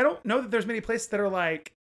 Like I don't know that there's many places that are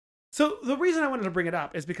like. So the reason I wanted to bring it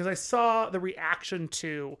up is because I saw the reaction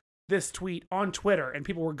to this tweet on Twitter, and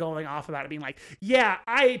people were going off about it, being like, "Yeah,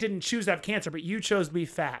 I didn't choose to have cancer, but you chose to be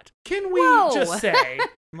fat." Can we Whoa. just say?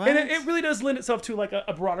 What? And it really does lend itself to like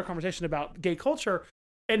a broader conversation about gay culture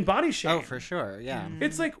and body shame. Oh, for sure. Yeah. Mm.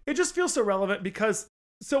 It's like it just feels so relevant because.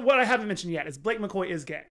 So what I haven't mentioned yet is Blake Mccoy is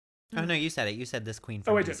gay. Oh no, you said it. You said this queen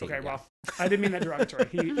from Oh, I did. DC, Okay, yeah. well, I didn't mean that derogatory.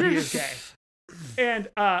 He is gay. And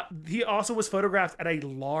he also was photographed at a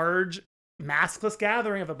large maskless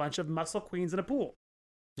gathering of a bunch of muscle queens in a pool.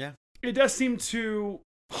 Yeah. It does seem to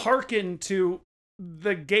hearken to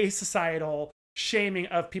the gay societal shaming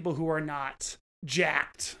of people who are not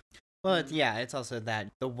jacked. Well, it's also that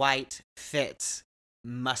the white, fit,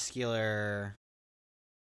 muscular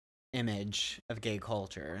image of gay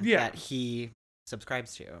culture that he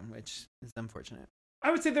subscribes to, which is unfortunate. I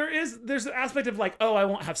would say there's an aspect of like, oh, I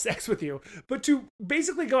won't have sex with you. But to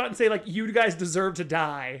basically go out and say like, you guys deserve to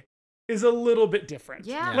die is a little bit different.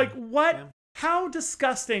 Yeah. Like what, Yeah. how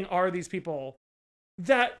disgusting are these people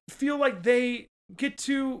that feel like they get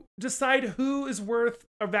to decide who is worth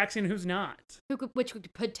a vaccine and who's not? Which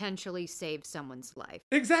could potentially save someone's life.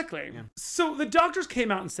 Exactly. Yeah. So the doctors came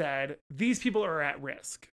out and said, these people are at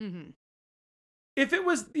risk. Mm-hmm. If it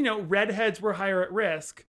was, redheads were higher at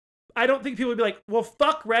risk, I don't think people would be like, well,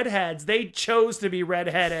 fuck redheads. They chose to be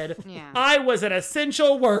redheaded. Yeah. I was an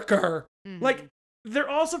essential worker. Mm-hmm. Like, they're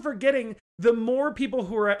also forgetting the more people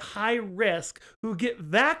who are at high risk who get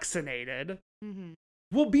vaccinated Mm-hmm.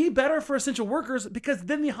 will be better for essential workers because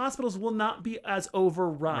then the hospitals will not be as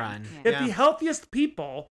overrun. If the healthiest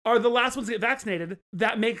people are the last ones to get vaccinated,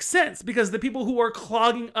 that makes sense because the people who are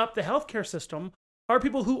clogging up the healthcare system are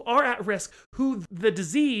people who are at risk, who the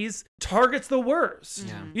disease targets the worst.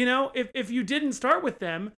 Yeah. You know, if you didn't start with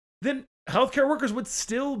them, then healthcare workers would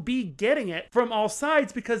still be getting it from all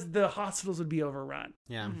sides because the hospitals would be overrun.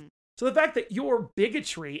 Yeah. Mm-hmm. So the fact that your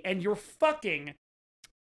bigotry and your fucking,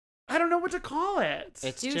 I don't know what to call it.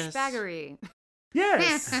 It's just Douchebaggery.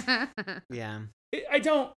 Yes. yeah. I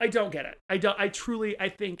don't get it. I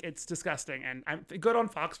think it's disgusting, and I'm good on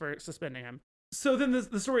Fox for suspending him. So then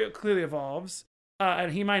the story clearly evolves,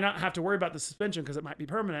 and he might not have to worry about the suspension because it might be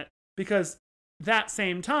permanent, because that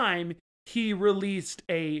same time, he released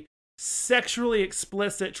a sexually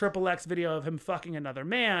explicit XXX video of him fucking another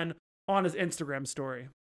man on his Instagram story.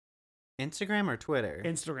 Instagram or Twitter?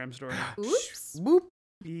 Instagram story. Oops. Boop.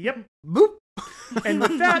 Yep. Boop. And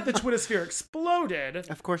with that, the Twitter sphere exploded.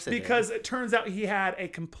 Of course it because did. it turns out he had a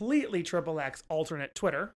completely XXX alternate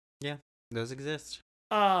Twitter. Yeah, those exist.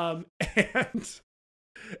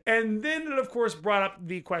 And then it, of course, brought up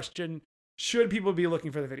the question, should people be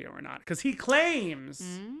looking for the video or not? Because he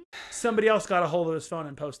claims somebody else got a hold of his phone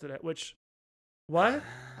and posted it, which, what?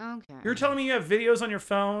 Okay. You're telling me you have videos on your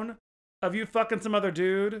phone of you fucking some other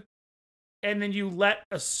dude, and then you let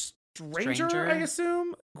a stranger, I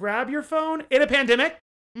assume, grab your phone in a pandemic?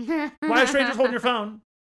 Why are strangers holding your phone?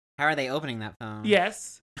 How are they opening that phone?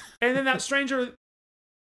 Yes. And then that stranger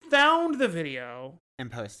found the video,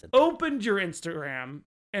 And posted. opened your Instagram,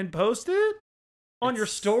 and posted on your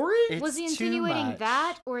story? Was he It's too insinuating much.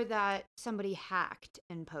 that or that somebody hacked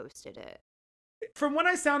and posted it? From what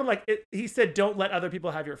I sounded like, he said, don't let other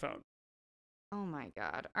people have your phone. Oh my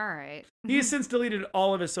God. All right. He has since deleted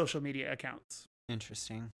all of his social media accounts.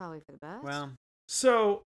 Interesting. Probably for the best. Well,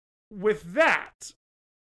 So, with that,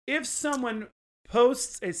 if someone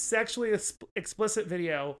posts a sexually explicit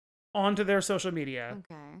video onto their social media,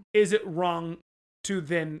 Okay. is it wrong to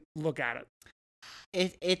then look at it?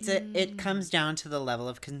 it comes down to the level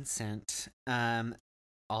of consent.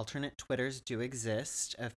 Alternate Twitters do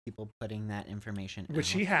exist of people putting that information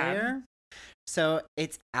Which out he had. there. So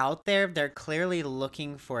it's out there. They're clearly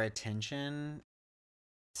looking for attention.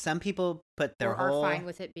 Some people put their Or whole are fine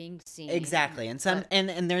with it being seen. exactly, and some but and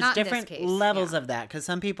there's not in this different case, levels yeah. of that because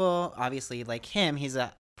some people obviously like him. He's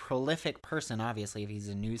a prolific person. Obviously, if he's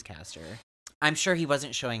a newscaster, I'm sure he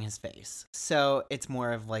wasn't showing his face. So it's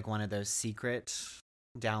more of like one of those secret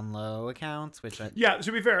down low accounts, which Yeah,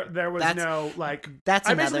 to be fair, there was no, like... that's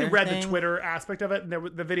I basically another read thing. the Twitter aspect of it, and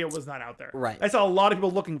the video was not out there. Right. I saw a lot of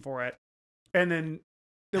people looking for it, and then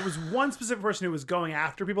there was one specific person who was going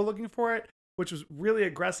after people looking for it, which was really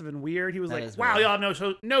aggressive and weird. He was That like, is wow, weird. y'all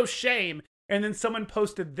have no shame. And then someone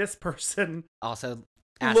posted this person Also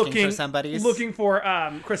asking looking for somebody's looking for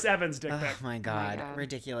Chris Evans' dick Oh pic. my god, God.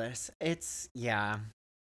 ridiculous! It's yeah,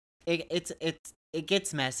 it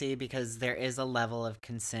gets messy because there is a level of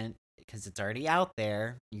consent because it's already out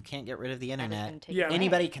there. You can't get rid of the that has been internet. taken Yeah. away.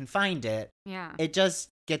 Anybody can find it. Yeah. It just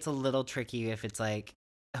gets a little tricky if it's like,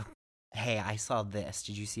 oh, hey, I saw this.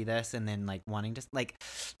 Did you see this? And then like wanting to like,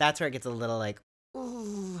 that's where it gets a little like,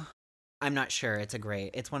 ooh, I'm not sure.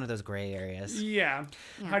 It's one of those gray areas. Yeah.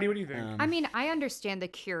 Yeah. Heidi, what do you think? I mean, I understand the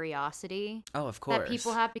curiosity Oh, of course. that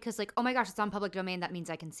people have because, like, oh my gosh, it's on public domain. That means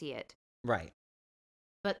I can see it. Right.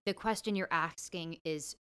 But the question you're asking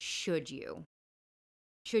is, should you?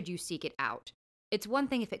 Should you seek it out? It's one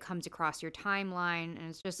thing if it comes across your timeline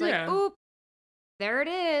and it's just like, Yeah. oop, there it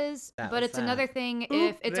is. That but was it's that. another thing Oop,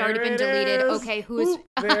 if it's already there been it deleted. is. Okay, who is? Oop,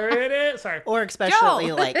 there it is. Sorry. Or especially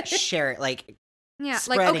Joe! like share it, like Yeah, like,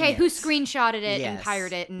 spreading okay, who it. screenshotted it and Yes.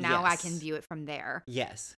 pirated it, and now I Yes. can view it from there.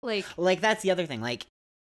 yes. Like, That's the other thing. Like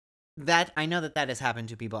that I know that has happened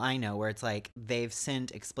to people I know where it's like they've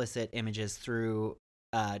sent explicit images through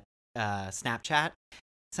Snapchat.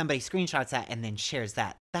 Somebody screenshots that and then shares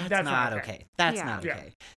that. That's That's not not okay. okay. That's Yeah. not Yeah.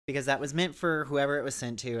 okay. Because that was meant for whoever it was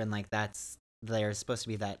sent to and like there's supposed to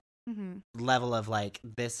be that mhm. level of like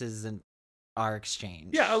this isn't our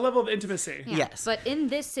exchange. Yeah, a level of intimacy. Yeah. Yes. But in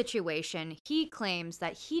this situation, he claims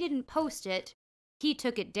that he didn't post it. He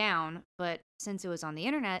took it down, but since it was on the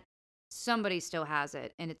internet, somebody still has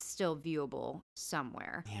it and it's still viewable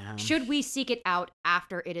somewhere. Yeah. Should we seek it out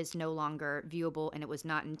after it is no longer viewable and it was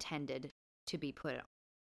not intended to be put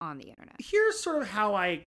on the internet? Here's sort of how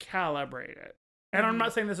I calibrate it. And I'm Mhm.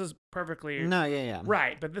 not saying this is perfectly No, yeah.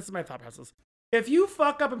 right, but this is my thought process. if you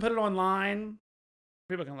fuck up and put it online,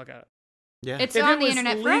 people can look at it. Yeah. It's If on it the was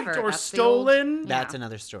internet leaked forever. or That's the old- stolen, That's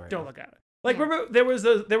another story. don't look at it. Like, Yeah. remember,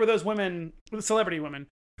 there were those women, celebrity women,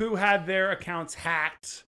 who had their accounts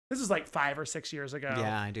hacked. This was like 5 or 6 years ago.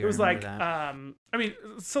 Yeah, I do It was remember like, that. I mean,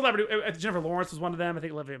 celebrity. Jennifer Lawrence was one of them. I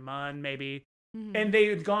think Olivia Munn, maybe. Mhm. And they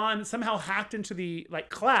had somehow hacked into the like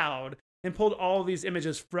cloud and pulled all these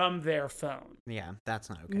images from their phone. Yeah, that's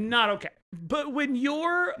not okay. Not okay. But when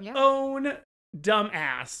your Yeah. own dumb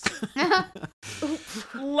ass,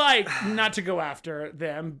 like, not to go after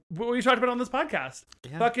them, what we talked about on this podcast,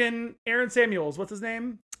 Yeah. fucking Aaron Samuels, what's his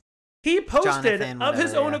name? He posted Jonathan, of his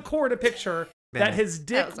whatever, own yeah. accord a picture that Yeah. his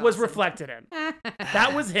dick That was, was awesome. reflected in.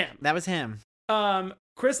 That was him. That was him.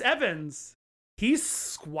 Chris Evans, he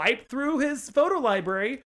swiped through his photo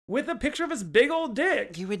library with a picture of his big old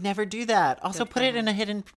dick. You would never do that. Also, Good put for it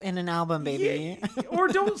in an album, baby. Yeah, or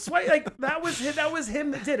don't swipe. Like, that was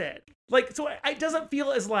him that did it. Like, so it doesn't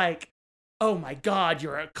feel as like, oh my God,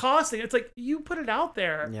 you're accosting. It's like, you put it out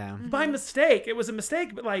there Yeah. by mistake. It was a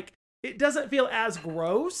mistake, but like, it doesn't feel as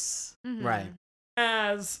gross Mhm. Right.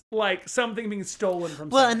 as like something being stolen from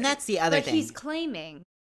Well, somebody. and that's the other But thing. he's claiming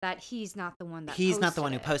that he's not the one that He's not the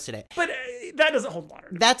one who posted it. posted it. But that doesn't hold water.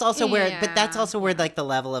 That's also where, but that's Yeah, also where yeah. like the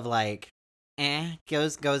level of like,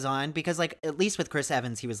 goes on, because like at least with Chris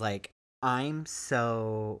Evans, he was like, I'm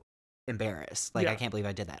so embarrassed. Like, Yeah. I can't believe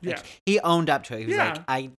I did that. Yeah. Like, he owned up to it. He was Yeah. like,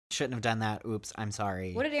 I shouldn't have done that. Oops, I'm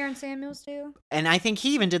sorry. What did Aaron Samuels do? And I think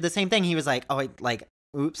he even did the same thing. He was like,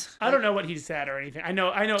 oops. I don't know what he said or anything. I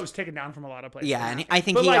know it was taken down from a lot of places. Yeah, and I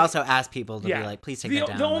think But, he like, also asked people to be like, please take that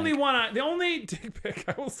down. The only like, the only dick pic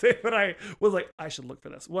I will say that I was like, I should look for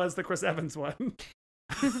this, was the Chris Evans one.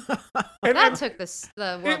 And That took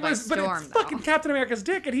the world by but storm, it's though. fucking Captain America's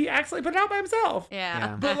dick, and he actually put it out by himself. Yeah.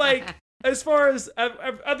 Yeah. But like, as far as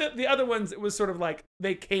the other ones, it was sort of like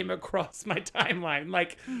they came across my timeline.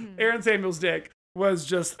 Like Mhm. Aaron Samuels' dick was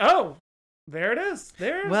just, oh, there it is.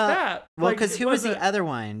 There's that. Well, Like, because it who was the wasn't- other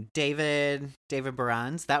one? David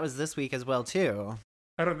Barans. That was this week as well too.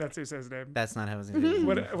 I don't know if that's who says his name. That's not how his name.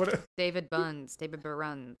 What? David Baruns.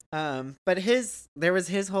 But there was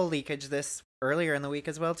his whole leakage this earlier in the week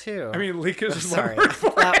as well too. I mean, leakage is sorry. one word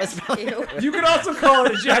for That it. was probably Ew. You could also call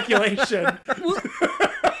it ejaculation.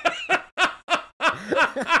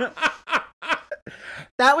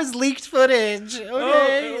 that was leaked footage. Okay.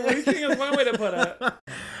 Oh, leaking is one way to put it.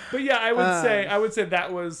 But yeah, I would say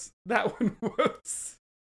that one was,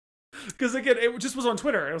 because again, it just was on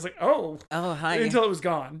Twitter. I was like, oh, Oh, hi. until it was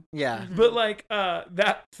gone. Yeah. But like,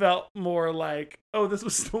 that felt more like, oh, this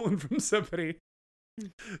was stolen from somebody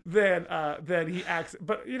than he acts.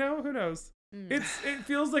 But you know, who knows? Mm. It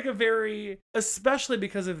feels like a very, especially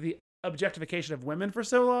because of the objectification of women for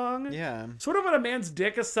so long. Yeah. Sort of when a man's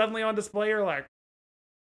dick is suddenly on display, you're like,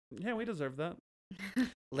 yeah, we deserve that.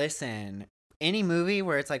 Listen, any movie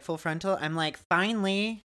where it's like full frontal, I'm like,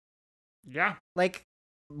 finally, Yeah. like,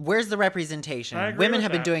 where's the representation? I agree Women with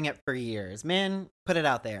have been that. doing it for years. Men, put it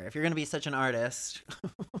out there. If you're going to be such an artist.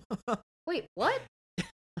 Wait, what?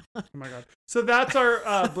 Oh my God. So that's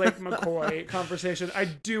our Blake McCoy conversation. I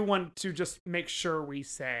do want to just make sure we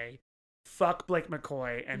say, fuck Blake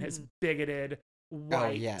McCoy and his bigoted,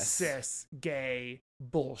 white, yes. cis, gay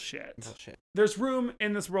bullshit. Bullshit. There's room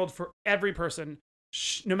in this world for every person,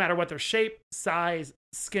 no matter what their shape, size,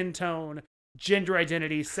 skin tone, gender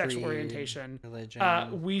identity, sexual Creed, orientation.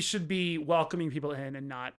 religion. We should be welcoming people in and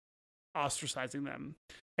not ostracizing them.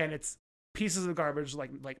 And it's pieces of garbage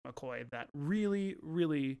like McCoy that really,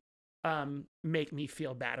 really make me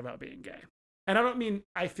feel bad about being gay. And I don't mean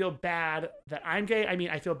I feel bad that I'm gay. I mean,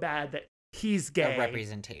 I feel bad that he's gay. A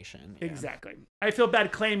representation. Yeah. Exactly. I feel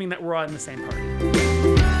bad claiming that we're all in the same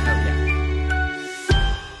party.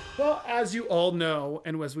 Well, as you all know,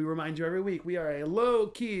 and as we remind you every week, we are a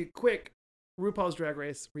low-key, quick RuPaul's Drag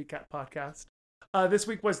Race recap podcast. This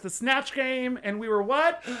week was the Snatch Game, and we were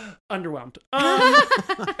what? Underwhelmed.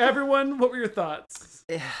 Everyone, what were your thoughts?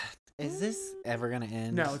 Is this ever going to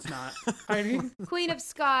end? No, it's not. Heidi? Queen of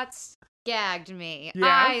Scots gagged me. Yeah?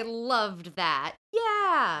 I loved that.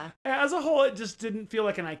 Yeah. As a whole, it just didn't feel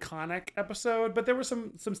like an iconic episode, but there were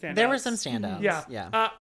some standouts. There were some standouts. Yeah. Yeah.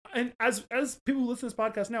 And as people who listen to this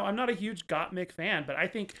podcast know, I'm not a huge Gottmik fan, but I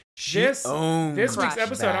think She this owned week's crushed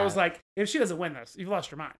episode, I that. was like, if she doesn't win this, you've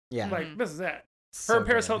lost your mind. Yeah. Like, this is it. So Her and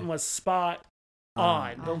Paris good. Hilton was spot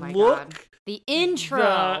on. Oh The my look, God. The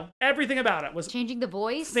intro. everything about it was Changing the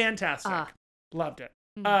voice. fantastic. Ah. Loved it.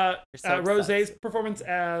 Mm. so Rosé's obsessed. performance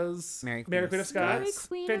as Mary Queen Queen of of Mary Scots.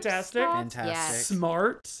 Queen of Fantastic. Scots. Fantastic. Yes.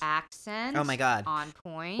 Smart. Accent. Oh my God. On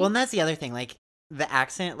point. Well, and that's the other thing. Like, the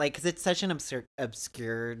accent, like, because it's such an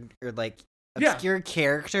obscure or, like, Yeah. obscure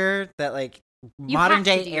character that, like, modern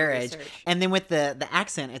day to do your airage. research. And then with the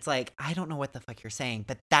accent, it's like, I don't know what the fuck you're saying,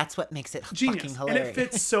 but that's what makes it Genius. fucking And hilarious. it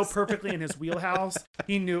fits so perfectly in his wheelhouse.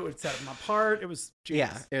 He knew it would set him apart. It was genius.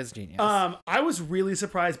 Yeah, it was genius. I was really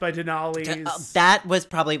surprised by Denali's. That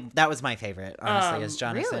was my favorite, honestly, is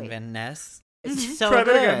Jonathan really? Van Ness. Mhm. It's so Try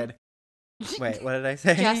that again. good. Wait, what did I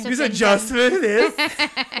say? You said just it is.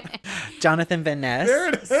 Jonathan Van Ness. There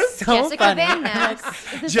it is. So Jessica funny. Van Ness.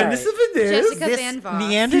 Genesis Van Ness. Jessica This Van Voss.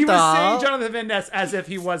 Neanderthal. He was saying Jonathan Van Ness as if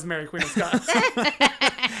he was Mary Queen of Scots.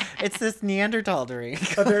 It's this Neanderthal drink.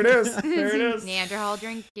 Oh, there it is. There it is. Neanderthal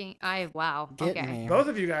drinking. Wow. Get Okay. me. Both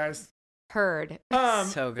of you guys. Heard.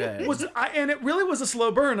 So good. And it really was a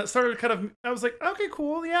slow burn. It started kind of. I was like, okay,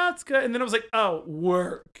 cool, yeah, it's good. And then I was like, oh,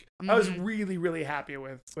 work. I was really, really happy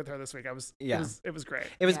with her this week. Yeah. It was great.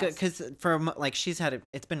 It was good Yes. because she's had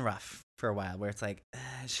it's been rough for a while where it's like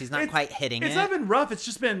she's not quite hitting It's it. not been rough. It's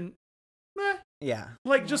just been, meh, Yeah.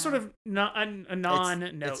 like just sort of not a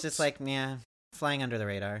non-note. It's just like flying under the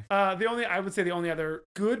radar. I would say the only other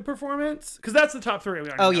good performance, because that's the top three. We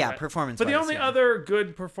already Oh know yeah, it. performance. But the only other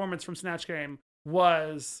good performance from Snatch Game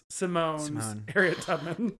was Simone's Harriet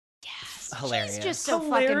Tubman. Yes. Hilarious. She's just so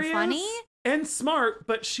Hilarious fucking funny. And smart,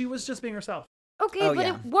 but she was just being herself. Okay, Oh, but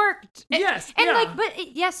yeah. it worked. Yes, And yeah.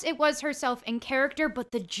 yes, it was herself in character,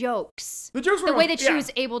 but the jokes. The jokes were The way that she yeah. was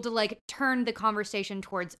able to like turn the conversation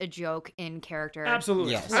towards a joke in character.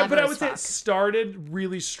 Absolutely. Yes. But I would say Fuck. it started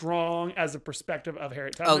really strong as a perspective of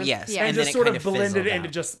Harriet Tubman. Oh yes. Yeah. And then just it sort kind of blended fizzled into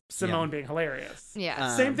out. just Simone being hilarious.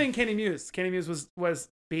 Yeah. Same thing Candy Muse. Candy Muse was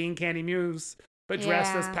being Candy Muse, but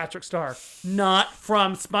dressed as Yeah. Patrick Star. Not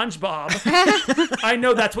from SpongeBob. I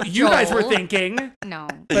know that's what you guys were Joel. thinking, No.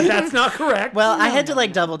 but that's not correct. Well, I had to No.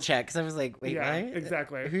 like double check because I was like, wait, yeah, what?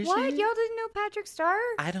 exactly. Who's What? she? Y'all didn't know Patrick Star?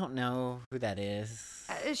 I don't know who that is.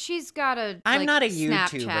 She's got a I'm like, not a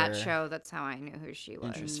Snapchat YouTuber. show. That's how I knew who she was.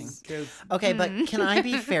 Interesting. Kids, Okay, but Mm. can I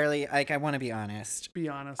be fairly like I want to be honest. be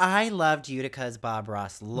honest. I loved Utica's Bob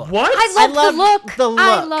Ross look. What? I loved the look. the look.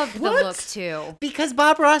 I loved the What? look too. Because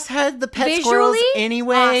Bob Ross had the pet squirrels Visually,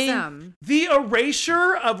 anyway. Awesome. The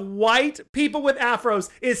erasure of white people with afros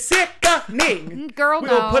is sickening. Girl, We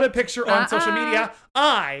no. will put a picture on social Uh-uh. media.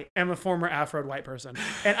 I am a former afroed white person,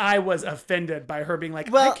 and I was offended by her being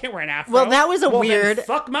like, Well- I can't wear an afro. well, that was a then weird-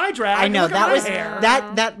 fuck my drag. I know Look at that my was hair.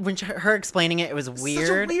 that when her explaining it was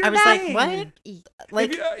weird. weird I was thing. like, what?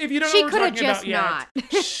 Like if you don't She know what could we're have talking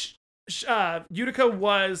just about not. yet, Utica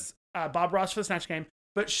was Bob Ross for the Snatch Game,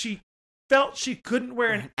 but she felt she couldn't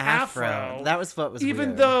wear an afro, That was what was even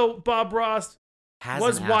weird. though Bob Ross Has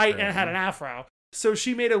was an white afro. and had an afro. So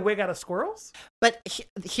she made a wig out of squirrels? But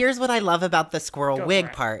here's what I love about the squirrel Go for wig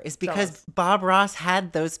it. part is Tell because us. Bob Ross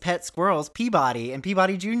had those pet squirrels, Peabody and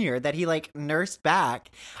Peabody Jr., that he like nursed back.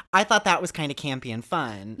 I thought that was kind of campy and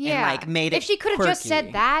fun. Yeah. And like made it If she could have just quirky.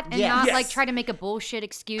 said that and Yes. not Yes. like try to make a bullshit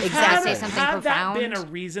excuse Exactly. to say something had profound. that been a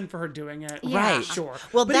reason for her doing it? Yeah. Right. Sure.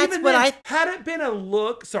 Well, But that's even what then, had it been a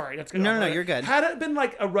look, sorry, that's good. No, you're good. Had it been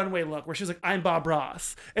like a runway look where she was like, I'm Bob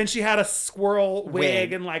Ross, and she had a squirrel wig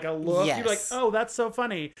Wig. and like a look, you'd be like, Yes. oh, that's so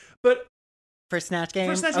funny. But For Snatch Game?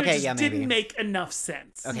 for Snatch Game, okay, it just yeah, maybe. didn't make enough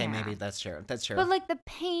sense. Okay, Yeah. maybe that's true. That's true. But like the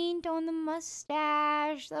paint on the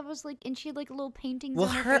mustache, that was like, and she had like little paintings. well,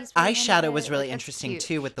 on her face for the end of eyeshadow was it. really Like, that's interesting cute.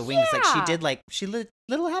 too with the wings. Yeah. Like she lit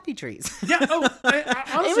little happy trees. Yeah. Oh,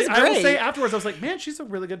 honestly, was I will great. say afterwards, I was like, man, she's a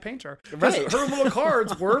really good painter. 'Cause Right. Her little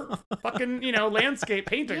cards were fucking, landscape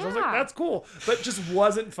paintings. I was like, Yeah. that's cool, but just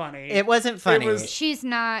wasn't funny. It wasn't funny, She's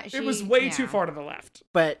not. It was way too far to the left.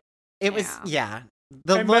 but it was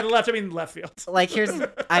The And by look, the left, I mean left field. like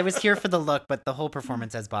I was here for the look, but the whole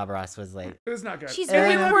performance as Bob Ross was like, It was not good. She's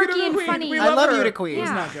very We love quirky Utica and Queen. funny. We I love her. Utica Queen. It was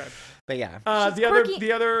Yeah. not good. but yeah. She's The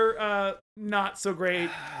quirky. other not so great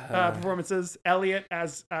performances. Elliot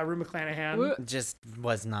as Rue McClanahan. Just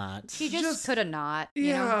was not. She just Just- could have not.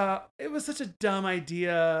 Yeah, it was such a dumb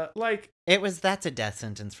idea. Like That's a death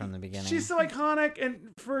sentence from the beginning. she's so iconic,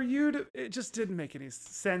 and for you to, it just didn't make any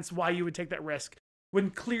sense why you would take that risk when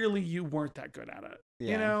clearly you weren't that good at it.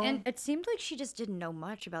 Yeah. You know. And it seemed like she just didn't know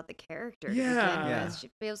much about the character. to Yeah. begin with. Yeah. She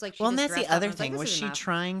feels like she well, and just that's the dressed up other and thing. like, Was "This is she enough."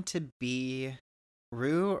 trying to be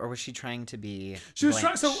Rue or was she trying to be She was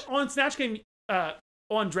trying. Blanche? So on Snatch Game,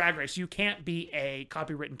 on Drag Race, you can't be a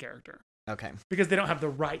copywritten character Okay. because they don't have the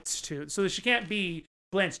rights to. So she can't be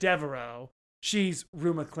Blanche Devereaux. She's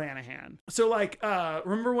Rue McClanahan. So like,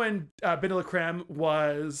 remember when Bit La Creme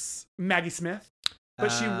was Maggie Smith, but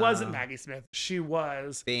she wasn't Maggie Smith. She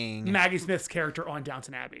was Being Maggie Smith's character on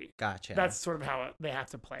Downton Abbey. Gotcha. That's sort of how they have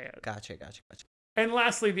to play it. Gotcha. And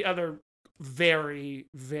lastly, the other very,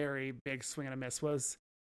 very big swing and a miss was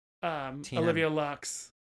Tina. Olivia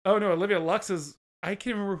Lux. Oh no, Olivia Lux's I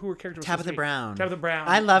can't remember who her character was. Tabitha Brown. Tabitha Brown.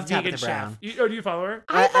 I love vegan Tabitha chef. Brown. Do you follow her?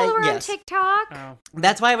 I follow her on yes. TikTok. Oh.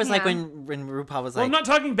 That's why I was like, Yeah. when RuPaul was Well, like, I'm not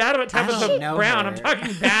talking bad about I don't Tabitha know Brown. her. I'm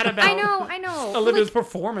talking bad about I know. Olivia's Like,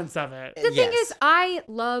 performance of it. the thing Yes. is, I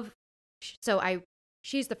love.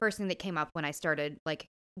 She's the first thing that came up when I started like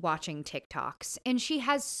watching TikToks, and she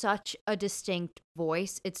has such a distinct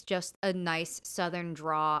voice. It's just a nice Southern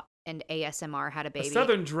draw, and ASMR had a baby. A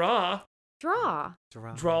Southern draw. Draw.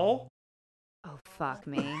 Drawl. Oh fuck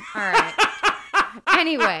me. All right.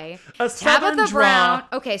 Anyway, A Southern Tabitha draw. Brown.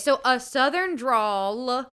 Okay, so a Southern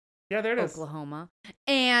drawl, Yeah, there it is. Oklahoma,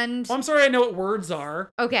 and Well, I'm sorry I know what words are.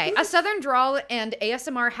 okay, a Southern drawl and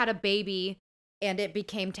ASMR had a baby, and it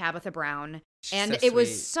became Tabitha Brown, She's and so it was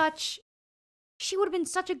sweet. such. She would have been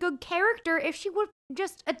such a good character if she would have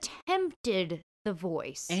just attempted the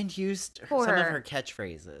voice. and used For some of her. her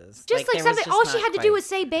catchphrases. Just like there was something, just all she not had to quite do was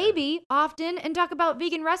say there. baby often and talk about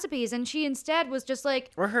vegan recipes, and she instead was just like,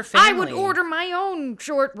 Or her family. I would order my own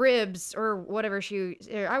short ribs or whatever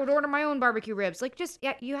I would order my own barbecue ribs. Like, just,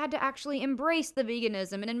 yeah, you had to actually embrace the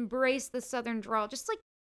veganism and embrace the Southern drawl. Just like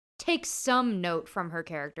take some note from her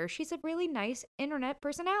character. She's a really nice internet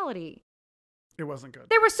personality. It wasn't good.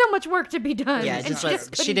 There was so much work to be done. Yeah, and just she like,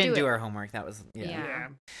 just she couldn't didn't do it. her homework. That was Yeah.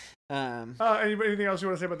 Anything else you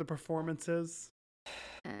want to say about the performances?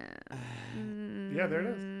 Yeah, there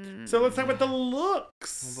it is. So let's talk about the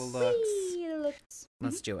looks. The looks.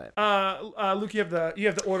 Let's do it. Luke, you have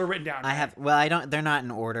the order written down. I right? have. Well, I don't. They're not in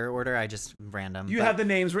order. I just random. You but have the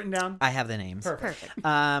names written down. I have the names. Perfect.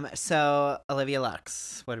 Perfect. So Olivia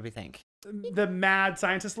Lux. What do we think? The mad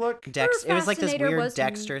scientist look. It It was like this fascinator weird was-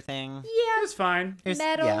 Dexter thing. Yeah. was fine. It was,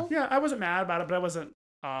 Metal. Yeah, Yeah, I wasn't mad about it, but I wasn't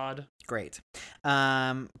odd. great.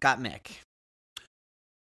 Got Mick.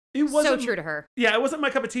 It So wasn't true to her. Yeah, it wasn't my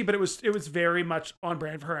cup of tea, but it was very much on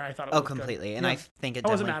brand for her. I thought it was Oh, good. completely. And Yeah. I think it I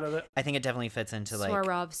wasn't definitely. mad at it. I think it definitely fits into like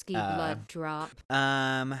Swarovski blood drop.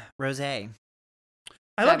 Rosé.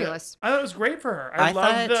 I loved it. Fabulous. I thought it was great for her. I I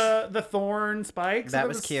loved thought- the thorn spikes. That It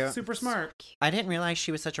was cute. Super smart. I didn't realize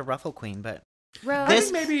she was such a ruffle queen, but Rose. I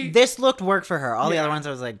this think maybe- this looked work for her. All the Yeah. other ones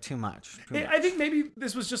I was like too much. I think maybe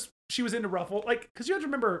this was just she was into ruffle, like because you have to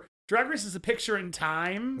remember Drag Race is a picture in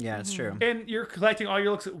time. Yeah, it's true. And you're collecting all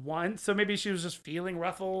your looks at once, so maybe she was just feeling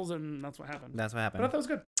ruffles, and that's what happened. That's what But I happened. thought that was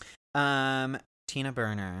good. Tina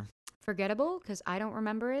Burner. Forgettable because I don't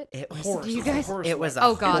remember it. It was Horse. You guys- Horse It was look. a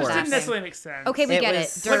Oh, God, It just that didn't thing. necessarily make sense. Okay, we It get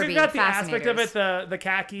was- it. Like Derby. I got the aspect of fascinators. it, the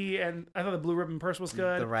khaki, and I thought the blue ribbon purse was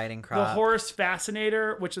good. The riding The crop. horse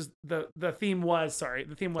fascinator, which is the theme was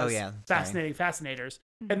Oh, yeah, sorry. fascinating fascinators,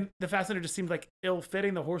 Mm-hmm. and the fascinator just seemed like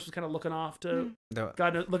ill-fitting. The horse was kind of looking off to The-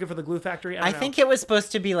 God knows, looking for the glue factory. I I don't think know. it was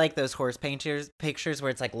supposed to be like those horse pictures where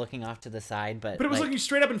it's like looking off to the side, but But it was like, looking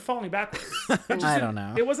straight up and falling backwards. It just I didn't- don't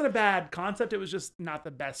know. It wasn't a bad concept. It was just not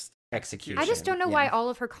the best execution. I just don't know Yeah. why all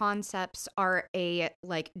of her concepts are a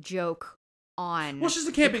like joke on. Well, she's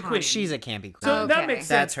a camping the queen. She's a campy queen. So that Okay. makes sense.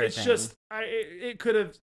 That's her it's thing. just it could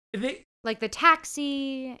have. like the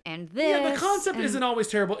taxi and this. Yeah, the concept and- isn't always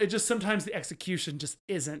terrible. It just sometimes the execution just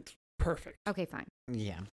isn't perfect. Okay, fine.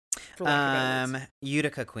 Yeah. For lack of better words.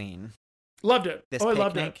 Utica Queen. Loved it. This I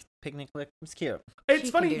loved it. picnic look was cute. It's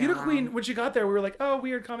She funny. can do no Utica Queen, wrong. when she got there, we were like, "Oh,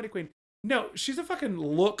 weird comedy queen." No, she's a fucking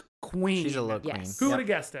look queen. She's a look Yes. queen. Who would Yep. have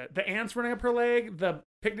guessed it? The ants running up her leg, the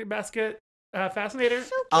picnic basket fascinator.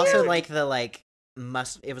 So Also, cute. like the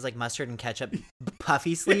it was like mustard and ketchup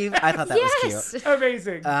puffy sleeve. I thought that was cute.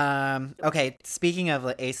 Amazing. Okay, speaking of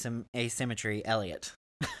like, asymmetry, Elliot.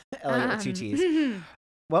 Elliot with two T's. T's.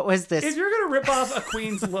 What was this? If you're gonna rip off a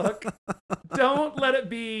queen's look, don't let it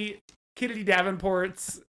be Kennedy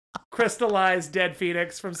Davenport's crystallized dead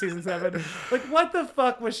phoenix from season 7. Like, what the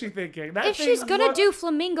fuck was she thinking? That If thing she's gonna looked- do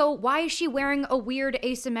flamingo, why is she wearing a weird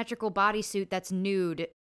asymmetrical bodysuit that's nude?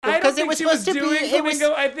 I don't because it think was she was supposed to be- doing it was-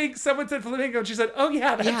 flamingo. I think someone said flamingo, and she said, "Oh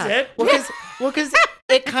yeah, that's it." Well, because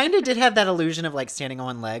it kind of did have that illusion of like standing on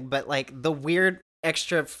one leg, but like the weird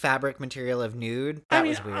extra fabric material of nude. That I mean,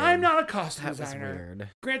 was weird. I'm not a costume That was designer. weird.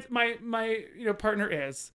 Grant, my partner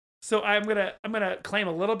is. So I'm gonna claim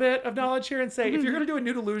a little bit of knowledge here and say, if you're gonna do a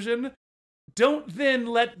nude illusion, don't then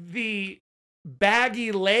let the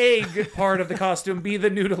baggy leg part of the costume be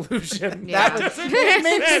the nude illusion. Yeah. That doesn't It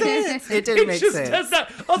make makes sense. It did make just sense. does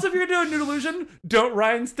not. Also, if you're gonna do a nude illusion, don't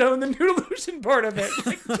rhinestone the nude illusion part of it.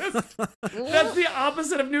 Like, that's the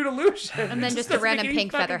opposite of nude illusion. And It then just a doesn't random make any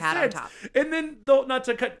pink feather fucking hat on sense. top. And then, though, not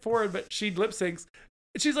to cut forward, but she lip syncs.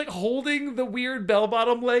 She's like holding the weird bell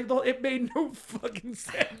bottom leg. It made no fucking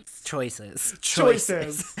sense. Choices.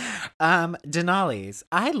 Choices. Denali's.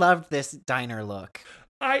 I loved this diner look.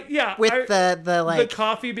 With the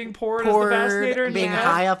coffee being poured as the fascinator and being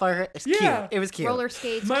high up our. It's cute. It was cute. Roller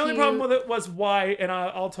skates. My only problem with it was why, and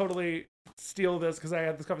I'll totally steal this because I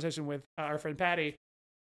had this conversation with our friend Patty.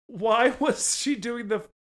 Why was she doing the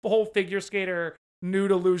whole figure skater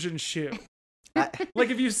nude illusion shoe? Like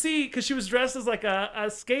if you see, because she was dressed as like a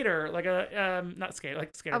skater, like not skater,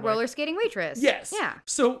 like skater. A roller skating waitress. Yes. Yeah.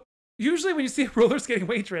 So usually when you see a roller skating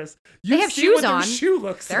waitress, you they have see shoes what on. their shoe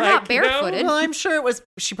looks They're like. not barefooted. Well, I'm sure it was.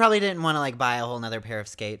 She probably didn't want to like buy a whole nother pair of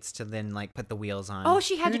skates to then like put the wheels on. All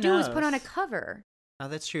she had Who to do was knows? put on a cover. Oh,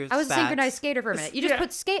 that's true. I was a Facts. synchronized skater for a minute. You just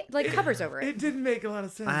Yeah. put covers over it. It didn't make a lot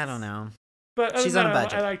of sense. I don't know. But other She's than on a that,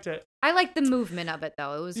 budget. I liked it. I liked the movement of it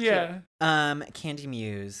though. It was Yeah. Candy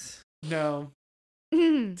Muse. No.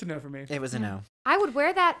 cute. It's a no for me. It was a no. I would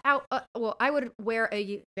wear that out. I would wear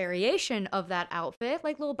a variation of that outfit,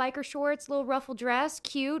 like little biker shorts, little ruffle dress,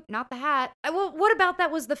 cute, not the hat. Well, what about that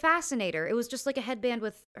was the fascinator? It was just like a headband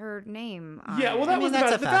with her name on Yeah, well, it. that I mean, was that's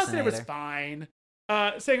the a fascinator was fascinator.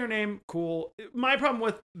 fine. Saying her name, cool. My problem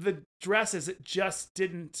with the dress is it just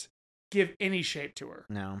didn't give any shape to her.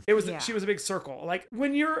 No. It was Yeah. she was a big circle. Like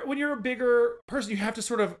when you're a bigger person, you have to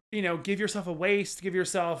sort of give yourself a waist, give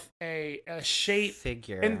yourself a shape,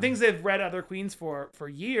 Figure. and things they've read other queens for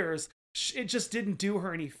years. It just didn't do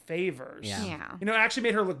her any favors. Yeah. It actually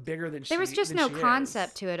made her look bigger than she. There was just than no she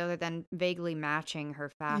concept is. to it other than vaguely matching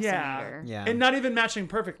her Yeah. fascinator. Yeah. And not even matching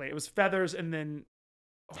perfectly. It was feathers and then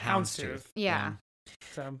houndstooth. Yeah.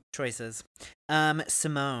 So Choices.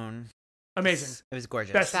 Simone. amazing. It was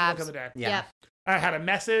gorgeous. Best Fabs. look of the day. Yeah. Yep. I had a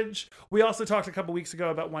message. We also talked a couple weeks ago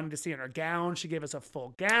about wanting to see in her gown. She gave us a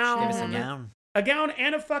full gown. Give us a gown. A gown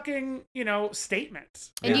and a fucking,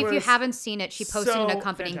 statement. And It if you was haven't seen it, she posted so an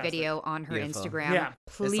accompanying fantastic. video on her Beautiful. Instagram. Yeah.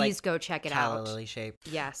 Please like go check it Calla out. Lily shape.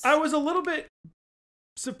 Yes. I was a little bit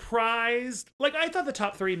surprised. Like, I thought the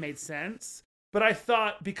top 3 made sense, but I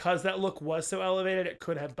thought because that look was so elevated, it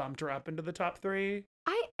could have bumped her up into the top 3.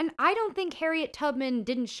 I don't think Harriet Tubman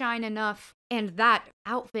didn't shine enough, and that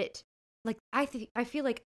outfit, like I feel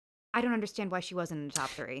like I don't understand why she wasn't in the top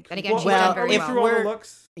 3. Then again, she's done very if well. through all the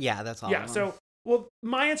looks. Yeah, that's all. Yeah. So,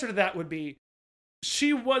 my answer to that would be,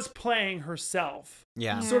 she was playing herself.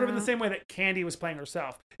 Yeah. Sort of in the same way that Candy was playing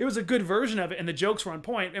herself. It was a good version of it, and the jokes were on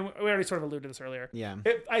point. And we already sort of alluded to this earlier. Yeah.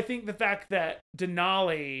 I think the fact that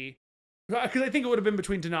Denali, because I think it would have been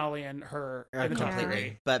between Denali and her in the top Completely.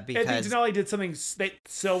 3. But I think because Denali did something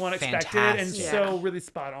so unexpected and Fantastic. so really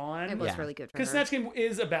spot on. It was Yeah. really good for her. Because Snatch Game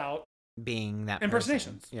is about being that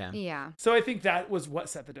impersonations. person. Yeah. Yeah, So I think that was what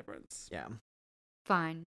set the difference. Yeah.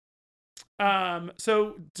 fine.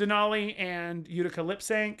 So Denali and Utica lip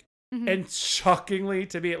sync, Mhm. and shockingly,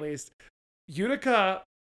 to me at least, Utica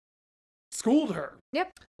schooled her.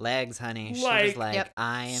 Yep. Legs, honey. She Like- was like, Yep.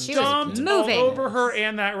 I am She was Stomped taking all moving. over her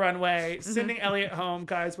and that runway, Mm-hmm. sending Elliot home.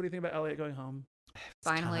 Guys, what do you think about Elliot going home?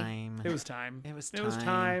 Finally. Time. It was time. It was It was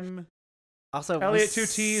time. Also, Elliot we 2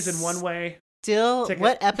 T's in one way. Still, Ticket.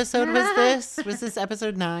 what episode was this? Was this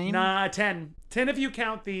episode 9? Nah, 10. 10 if you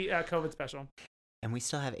count the COVID special. And we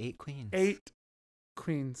still have 8 queens. 8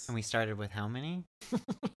 queens. And we started with how many?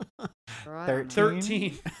 Right.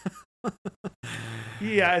 13.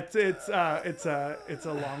 Yeah, it's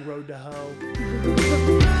a long road to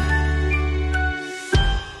hoe.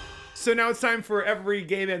 So now it's time for every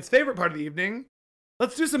gay man's favorite part of the evening.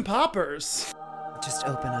 Let's do some poppers. Just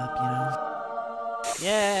open up,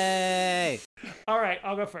 Yay! All right,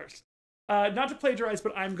 I'll go first. Not to plagiarize,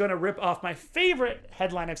 but I'm going to rip off my favorite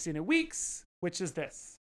headline I've seen in weeks, which is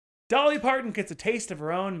this. Dolly Parton gets a taste of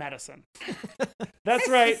her own medicine. That's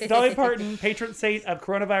right. Dolly Parton, patron saint of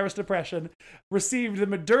coronavirus depression, received the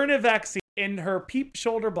Moderna vaccine in her peep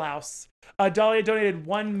shoulder blouse. Dolly donated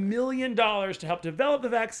 $1 million to help develop the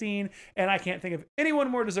vaccine, and I can't think of anyone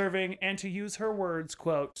more deserving. And to use her words,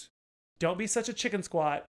 quote, "Don't be such a chicken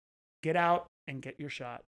squat. Get out and get your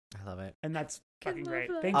shot." I love it. And that's fucking love great.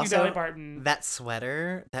 that. Thank you, Also, Dolly Parton. That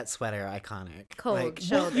sweater, iconic. Cold Like,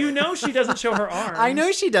 shoulder. You know she doesn't show her arms. I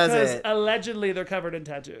know she does Because it. allegedly they're covered in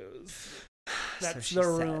tattoos. So That's she the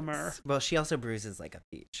says. rumor. Well, she also bruises like a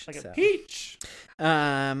peach. Like so. a peach.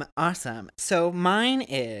 Awesome. So mine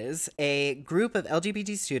is a group of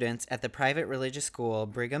LGBT students at the private religious school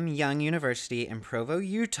Brigham Young University in Provo,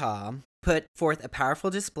 Utah, put forth a powerful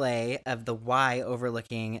display of the Y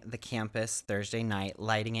overlooking the campus Thursday night,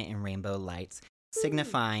 lighting it in rainbow lights,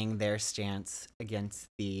 signifying their stance against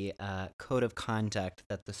the code of conduct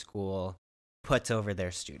that the school puts over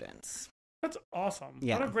their students. That's awesome.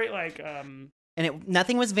 Yeah. What a great And And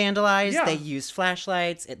nothing was vandalized. Yeah. They used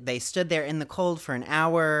flashlights. They stood there in the cold for an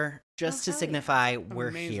hour just to signify we're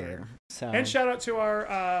Amazing. here. So And shout out to our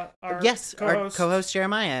our co-host. co-host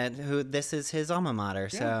Jeremiah, who this is his alma mater.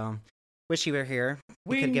 Yeah. So wish he were here. He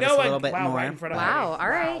We could give know us a little bit wow, more. right in front of Wow, Heidi. all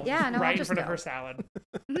right, yeah, no, I'll right in just front of go. her salad.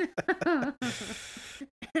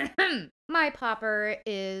 My popper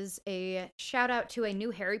is a shout out to a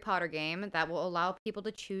new Harry Potter game that will allow people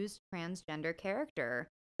to choose transgender character.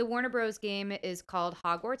 The Warner Bros. Game is called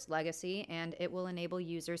Hogwarts Legacy, and it will enable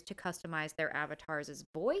users to customize their avatars'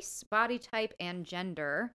 voice, body type, and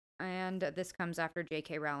gender. And this comes after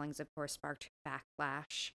J.K. Rowling's, of course, sparked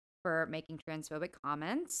backlash for making transphobic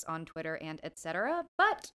comments on Twitter and etc.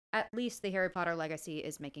 But at least the Harry Potter Legacy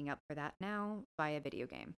is making up for that now via video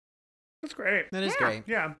game. That's great. That is Yeah. great.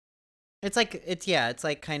 Yeah. It's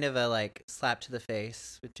like kind of a like slap to the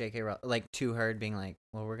face with J.K. Rowling, like to her being like,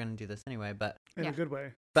 well, we're gonna do this anyway, but In Yeah. a good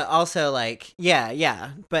way. but also like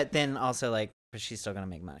yeah, but then also like, but she's still gonna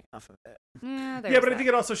make money off of it. Yeah, Yeah, but I think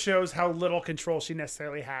it also shows how little control she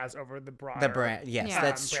necessarily has over the broader. The brand, yes, Yeah.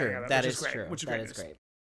 that's branding true. of it, That which is is great, true. which is That great is news. great.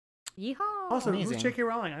 Yeehaw. Also, Amazing. who's J.K.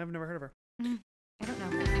 Rowling? I've never heard of her. I don't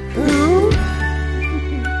know.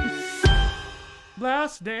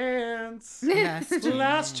 Last Dance.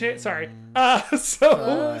 Last chance. Sorry. Dance.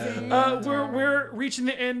 We're reaching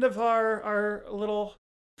the end of our little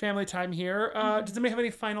family time here. Does anybody have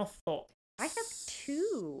any final thoughts? I have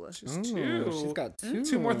two. Just Ooh, two. She's got two.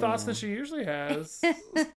 Two more thoughts than she usually has.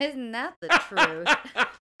 Isn't that the truth?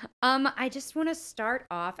 I just want to start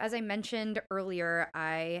off. As I mentioned earlier,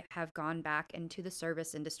 I have gone back into the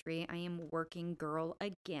service industry. I am working girl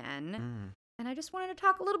again. Mm. And I just wanted to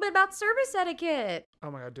talk a little bit about service etiquette.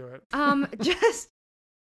 Oh my god, do it. Just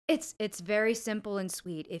it's very simple and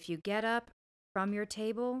sweet. If you get up from your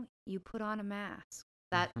table, you put on a mask.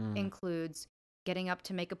 That Mhm. includes getting up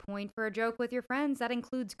to make a point for a joke with your friends. That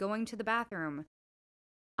includes going to the bathroom.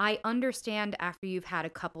 I understand after you've had a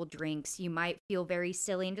couple drinks, you might feel very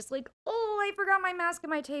silly and just like, oh, I forgot my mask at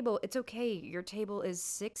my table. It's okay. Your table is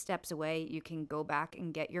 6 steps away. You can go back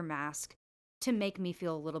and get your mask to make me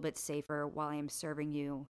feel a little bit safer while I am serving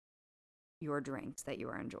you your drinks that you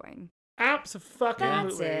are enjoying. Absolutely.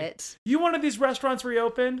 That's it. You wanted these restaurants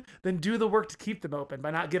reopened? Then do the work to keep them open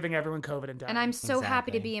by not giving everyone COVID and dying. And I'm so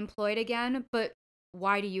happy to Exactly. be employed again, but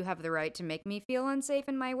why do you have the right to make me feel unsafe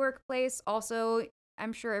in my workplace? Also,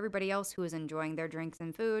 I'm sure everybody else who is enjoying their drinks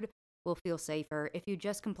and food will feel safer if you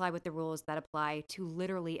just comply with the rules that apply to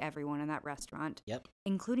literally everyone in that restaurant. Yep.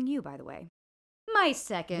 Including you, by the way. My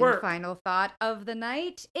second Work. final thought of the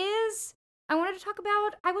night is I wanted to talk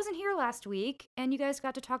about, I wasn't here last week, and you guys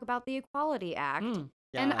got to talk about the Equality Act.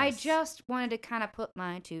 And I Yes. just wanted to kind of put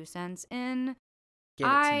my 2 cents in. Give it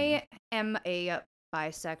to me. I am a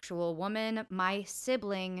bisexual woman. My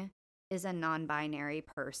sibling is a non-binary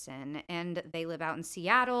person, and they live out in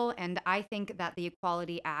Seattle, and I think that the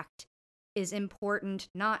Equality Act is important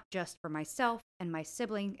not just for myself and my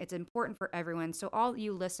sibling, it's important for everyone. So all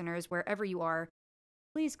you listeners, wherever you are,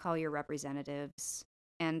 please call your representatives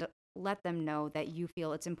and let them know that you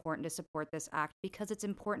feel it's important to support this act because it's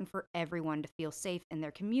important for everyone to feel safe in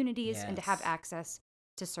their communities and to have Yes. access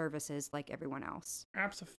to services like everyone else.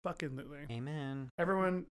 Absolutely. Amen.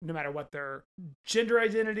 Everyone, no matter what their gender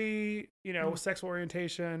identity, Mm. sexual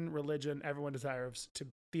orientation, religion, everyone deserves to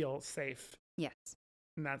feel safe. Yes.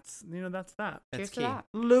 And that's, that's that. That's Cheers key. to that.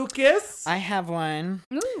 Lucas. I have one.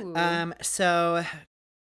 Ooh. So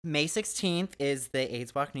May 16th is the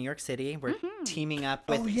AIDS Walk New York City. We're Mhm. teaming up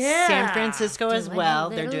with Oh, yeah. San Francisco as Doing a well.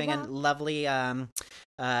 They're little doing a walk. lovely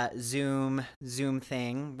Zoom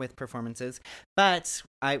thing with performances. But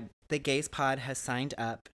the Gays Pod has signed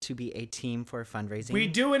up to be a team for fundraising. We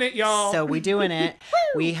doing it, y'all. So we doing it.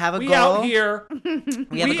 We have a we goal. out here.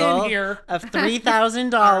 We have a in goal here. of Our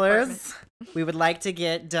 $3,000. We would like to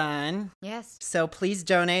get done. Yes. So please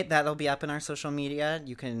donate. That'll be up in our social media.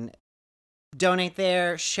 You can donate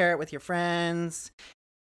there, share it with your friends,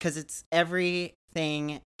 because it's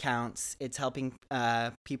everything counts. It's helping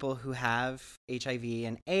people who have HIV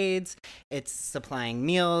and AIDS. It's supplying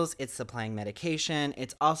meals. It's supplying medication.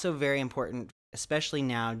 It's also very important, especially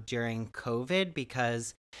now during COVID,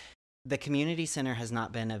 because the community center has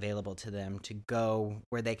not been available to them to go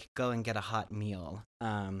where they could go and get a hot meal.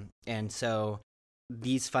 And so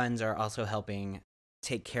these funds are also helping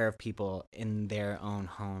take care of people in their own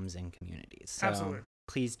homes and communities. So Absolutely.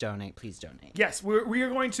 Please donate. Please donate. Yes, we are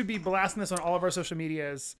going to be blasting this on all of our social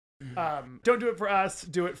medias. Don't do it for us.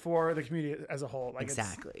 Do it for the community as a whole.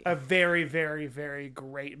 Exactly. It's a very, very, very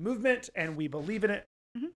great movement, and we believe in it.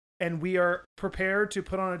 Mhm. And we are prepared to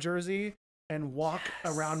put on a jersey and walk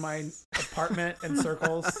around my apartment in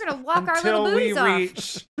circles. We're gonna walk our little until we booties off.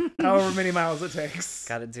 reach however many miles it takes.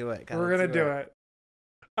 Gotta do it. We're gonna do it.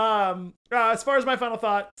 As far as my final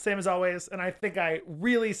thought, same as always, and I think I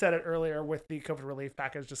really said it earlier with the COVID relief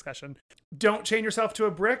package discussion. Don't chain yourself to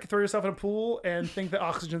a brick, throw yourself in a pool, and think that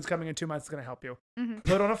oxygen's coming in 2 months is gonna help you. Mm-hmm.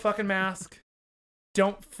 Put on a fucking mask.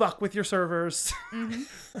 Don't fuck with your servers.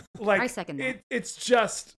 Mm-hmm. Like I second that.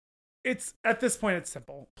 It's at this point, it's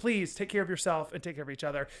simple. Please take care of yourself and take care of each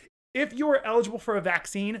other. If you are eligible for a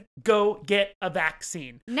vaccine, go get a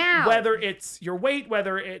vaccine. Now. Whether it's your weight,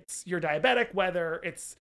 whether it's you're diabetic, whether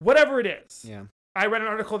it's whatever it is. Yeah. I read an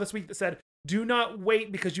article this week that said, do not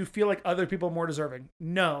wait because you feel like other people are more deserving.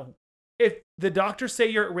 No. If the doctors say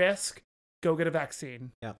you're at risk, go get a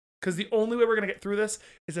vaccine. Yeah. Because the only way we're going to get through this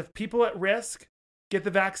is if people at risk get the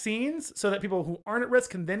vaccines so that people who aren't at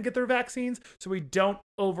risk can then get their vaccines so we don't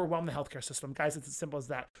overwhelm the healthcare system. Guys, it's as simple as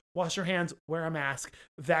that. Wash your hands, wear a mask,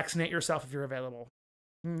 vaccinate yourself if you're available.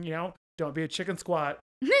 Don't be a chicken squat.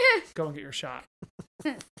 Go and get your shot.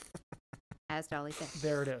 As Dolly said.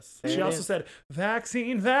 There it is. There She it also is. said,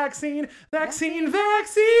 vaccine, vaccine, vaccine,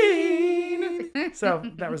 vaccine. So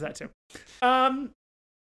that was that too.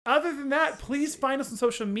 Other than that, please find us on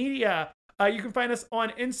social media. You can find us on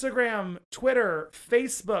Instagram, Twitter,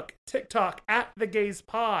 Facebook, TikTok,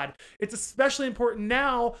 @TheGaysPod. It's especially important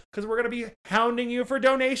now because we're going to be hounding you for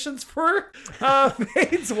donations for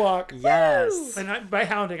AIDS Walk. Yes. And by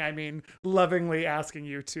hounding, I mean lovingly asking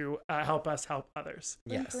you to help us help others.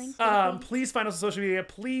 Yes. Please find us on social media.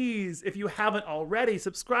 Please, if you haven't already,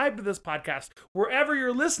 subscribe to this podcast wherever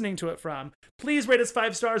you're listening to it from. Please rate us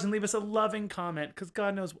 5 stars and leave us a loving comment because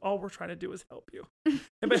God knows all we're trying to do is help you. And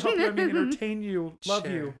by help you, I mean entertain you, love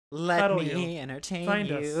Sure. you, Let cuddle me you. entertain Find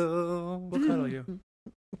you. us. We'll cuddle you.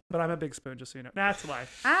 But I'm a big spoon, just so you know. That's why.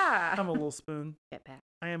 I'm a little spoon. Get back.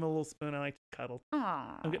 I am a little spoon. I like to cuddle.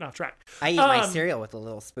 Aw. I'm getting off track. I eat my cereal with a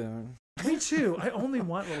little spoon. Me too. I only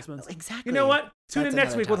want little spoons. Exactly. You know what? Tune That's in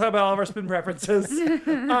next another week. We'll talk topic. about all of our spoon preferences.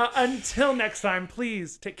 Until next time,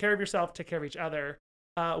 please take care of yourself. Take care of each other.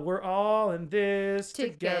 We're all in this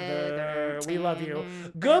together. We love you.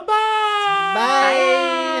 Goodbye.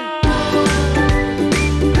 Bye.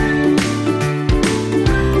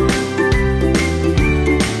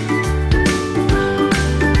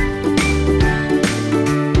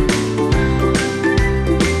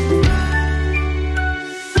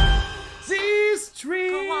 These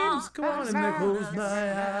dreams go on and they close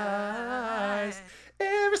my eyes.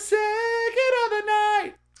 Every second of the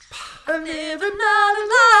night, I live another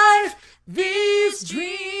life. These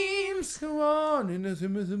dreams go on and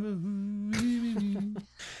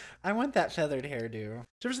I want that feathered hairdo. Did you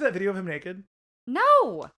ever see that video of him naked?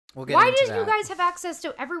 No. We'll get Why into did that. you guys have access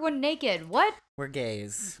to everyone naked? What? We're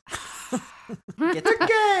gays. It's a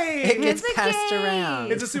gay. It gets It's a passed gay.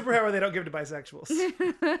 around. It's a superpower they don't give to bisexuals. Put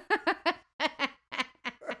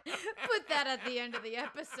that at the end of the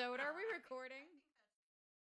episode. Are we recording?